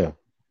 Yeah.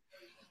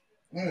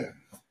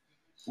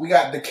 We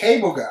got The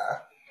Cable Guy.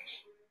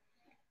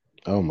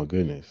 Oh my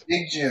goodness.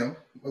 Big Jim,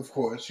 of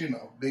course,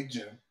 Big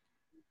Jim.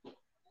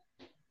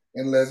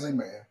 And Leslie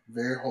Mann,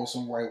 very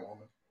wholesome white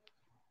woman.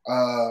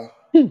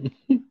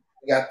 We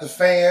got The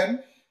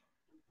Fan.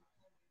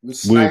 With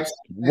Snipes.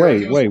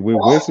 With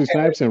Wesley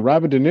Snipes and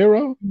Robert De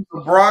Niro? He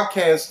was a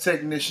broadcast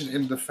technician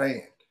in The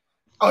Fan.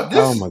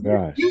 Oh my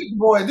gosh.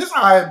 Boy, this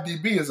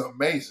IMDb is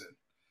amazing.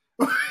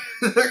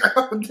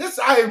 This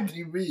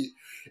IMDb.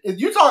 If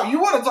you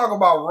want to talk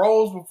about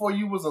roles before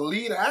you was a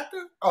lead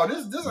actor? Oh,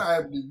 this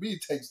IMDb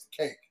takes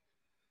the cake.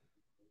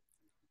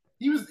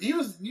 He was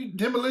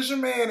Demolition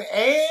Man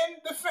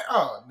and The Fan.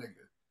 Oh,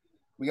 nigga.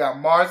 We got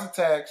Mars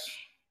Attacks,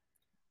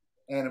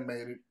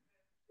 animated.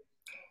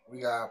 We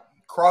got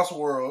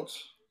Crossworlds.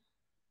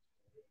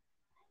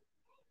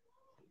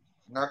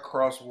 Not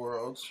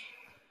Crossworlds.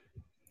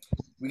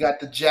 We got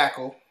The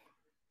Jackal.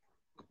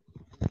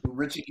 With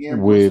Richie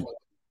Gere.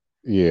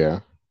 Yeah.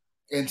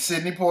 And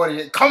Sidney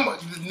Poitier. Come on,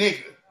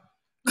 nigga.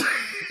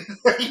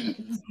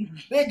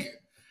 Nigga.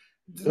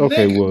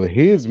 Okay, well,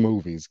 his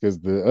movies, because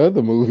the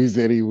other movies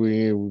that he was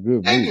in were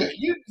good movies.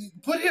 You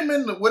put him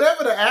in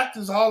whatever the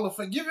Actors Hall of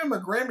Fame. Give him a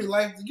Grammy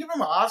give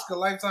him an Oscar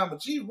Lifetime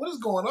Achievement. What is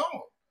going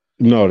on?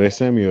 No, that's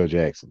Samuel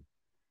Jackson.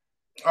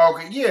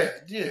 Okay, yeah.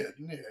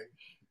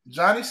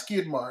 Johnny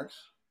Skidmarks.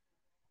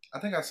 I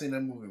think I've seen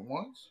that movie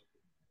once.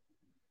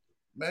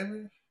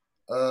 Maybe.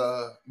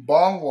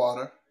 Bong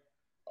Water.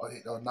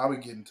 Oh, now we're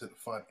getting to the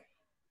funny.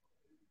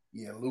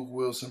 Yeah, Luke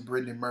Wilson,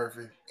 Brittany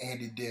Murphy,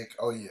 Andy Dick.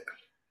 Oh, yeah.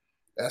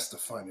 That's the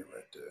funny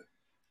right there.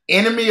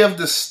 Enemy of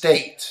the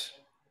State.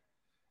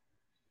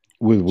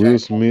 With Will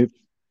Smith?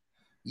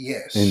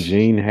 Yes. And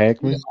Gene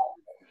Hackman?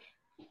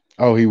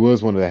 Oh, he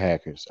was one of the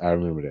hackers. I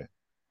remember that.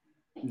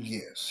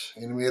 Yes.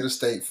 Enemy of the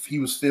State. He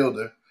was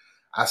Fielder.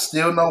 I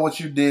Still Know What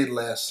You Did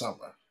Last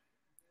Summer.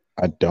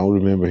 I don't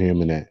remember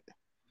him in that.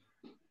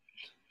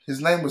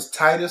 His name was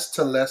Titus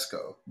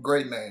Telesco.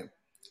 Great name.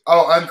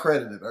 Oh,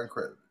 uncredited.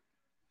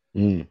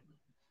 Mm.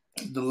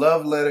 The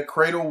Love Letter,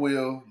 Cradle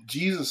Will,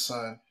 Jesus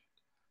Son,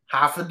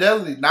 High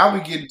Fidelity. Now we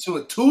get into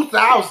it.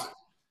 2000.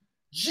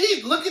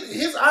 Gee, look at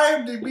his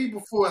IMDb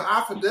before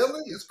High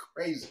Fidelity is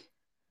crazy.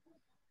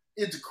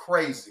 It's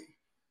crazy.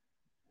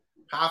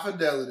 High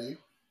Fidelity,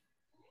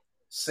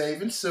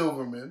 Saving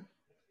Silverman,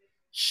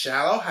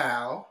 Shallow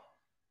Hal,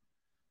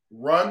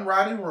 Run,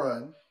 Roddy,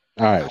 Run.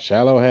 All right,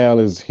 Shallow Hal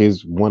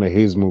is one of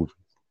his movies.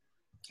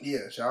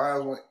 Yeah, Shallow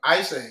Hal was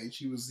Ice Age.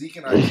 He was Zeke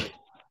in Ice Age.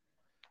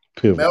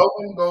 Pivot.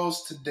 Melvin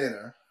Goes to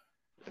Dinner.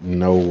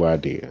 No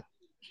idea.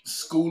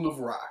 School of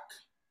Rock.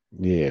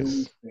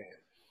 Yes.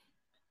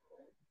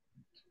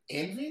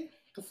 Envy?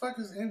 The fuck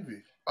is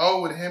Envy?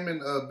 Oh, with him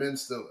and Ben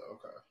Stiller.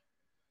 Okay.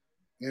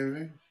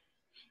 Envy.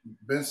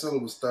 Ben Stiller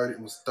was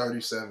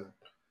 37,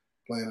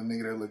 playing a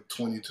nigga that looked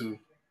 22.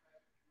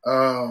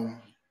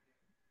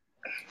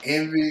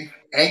 Envy.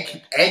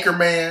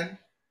 Anchorman.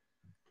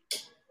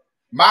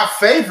 My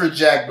favorite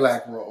Jack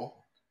Black role.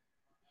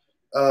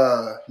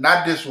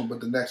 Not this one, but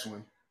the next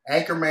one.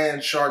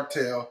 Anchorman, Shark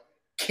Tale,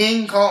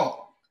 King Kong.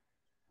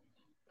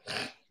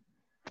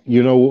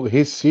 You know,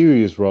 his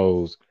serious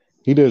roles,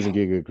 he doesn't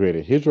get good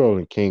credit. His role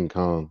in King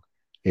Kong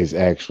is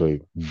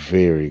actually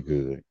very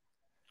good.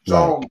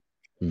 So Like,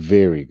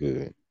 very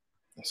good.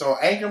 So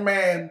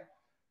Anchorman,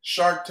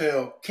 Shark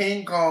Tale,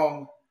 King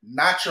Kong,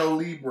 Nacho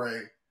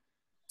Libre,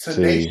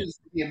 Tenacious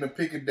D, and the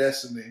Pick of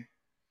Destiny.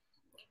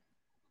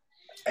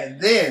 And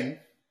then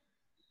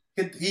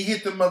he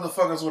hit the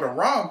motherfuckers with a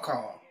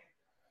rom-com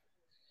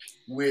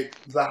with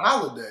The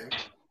Holiday.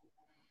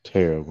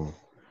 Terrible.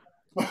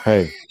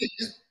 Hey,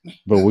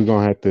 but we're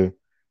gonna have to.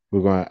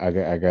 I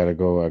gotta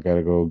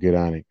go get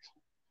Onyx.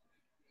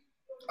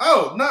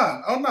 Oh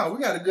no!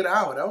 We got a good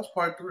hour. That was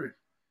part 3.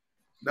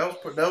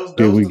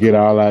 Did we get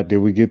all out? Did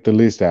we get the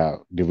list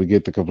out? Did we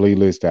get the complete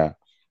list out?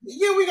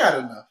 Yeah, we got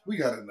enough. We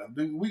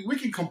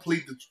can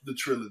complete the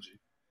trilogy.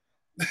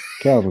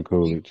 Calvin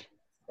Coolidge.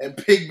 And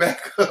pick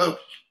back up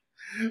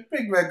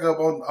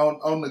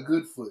on the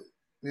good foot.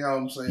 You know what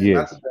I'm saying? Yes.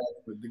 Not the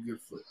bad foot, the good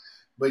foot.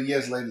 But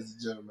yes, ladies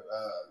and gentlemen,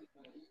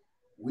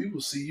 we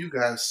will see you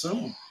guys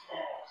soon.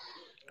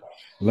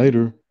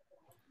 Later.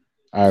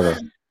 Ira.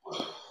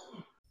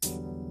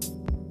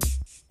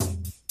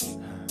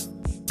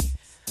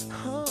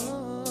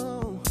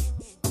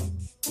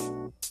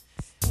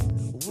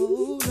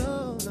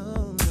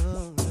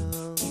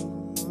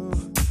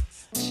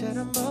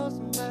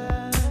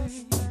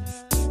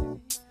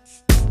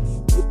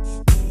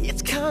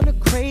 It's kinda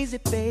crazy,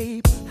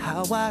 babe,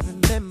 how I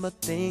remember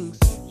things,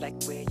 like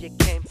where you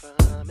came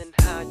from and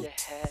how you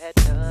had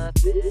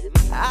nothing.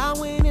 I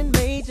went and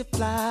made you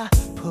fly,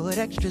 put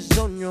extras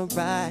on your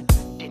ride,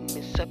 didn't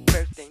miss a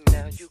birthday,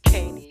 now you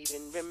can't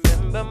even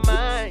remember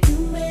mine. You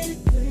made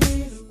it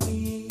clear to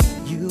me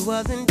you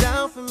wasn't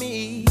down for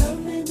me. Love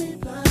made me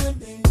blind,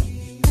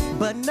 baby.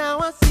 But now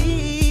I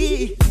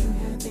see you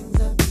had things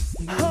up your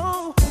sleeve.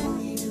 Oh,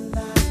 don't even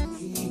lie to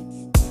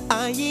me.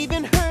 I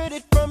even heard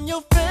it from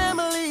your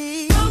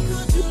family. How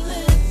could you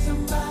let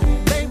somebody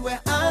lay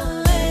where I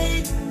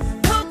lay?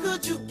 How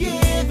could you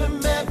give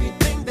him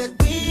everything that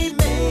we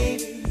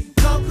made?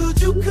 How could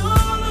you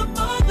call him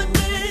all the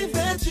names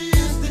that you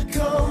used to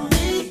call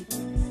me?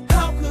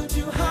 How could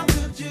you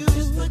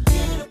just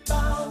forget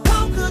about?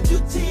 How could you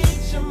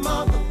teach him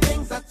all the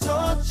things I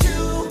taught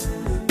you?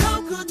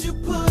 How could you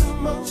put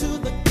him onto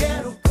the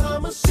ghetto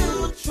Kama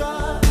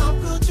Sutra? How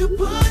could you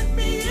put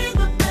me in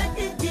the back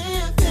and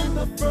give him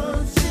the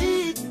front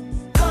seat?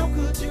 How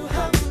could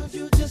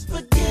you just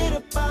forget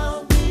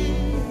about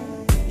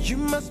me? You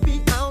must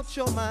be out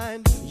your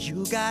mind.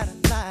 You got a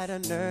lot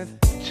of nerve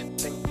to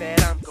think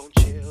that I'm gon'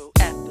 chill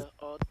after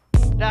all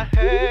I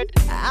heard.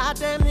 I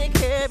damn near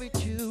carried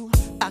you.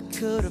 I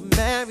could've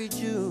married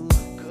you.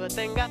 Good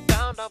thing I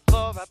found out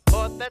before I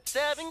bought that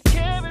 7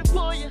 carat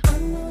for you. I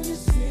know you're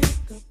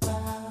sick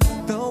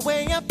about the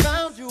way I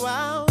found you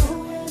out.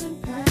 Go ahead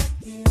and pack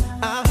it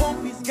out. I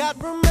hope he's got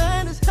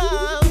reminders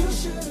how you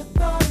should've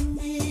thought of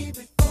me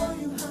before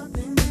you hopped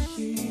in the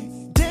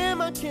sheets.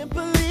 Damn, I can't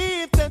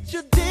believe that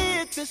you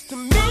did this to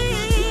me,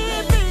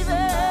 baby.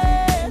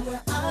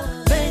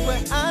 Lay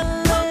where I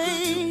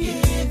lay,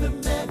 give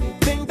him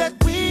everything that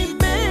we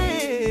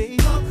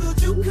made. How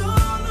could you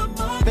call him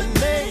all the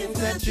names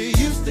that you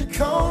used to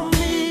call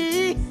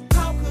me?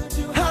 How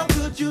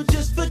could you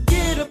just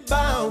forget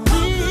about me? How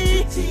could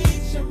you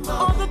teach him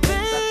all the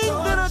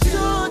things that I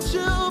taught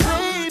you,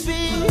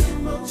 baby?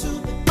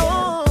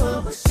 Oh,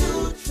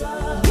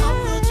 how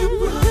could you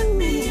put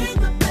me in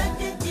the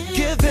back and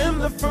give him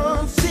the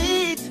front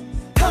seat?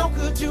 How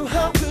could you?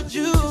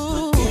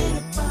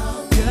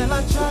 Girl, I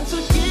tried to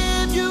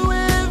give you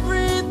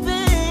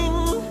everything.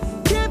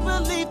 Can't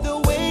believe the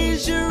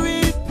ways you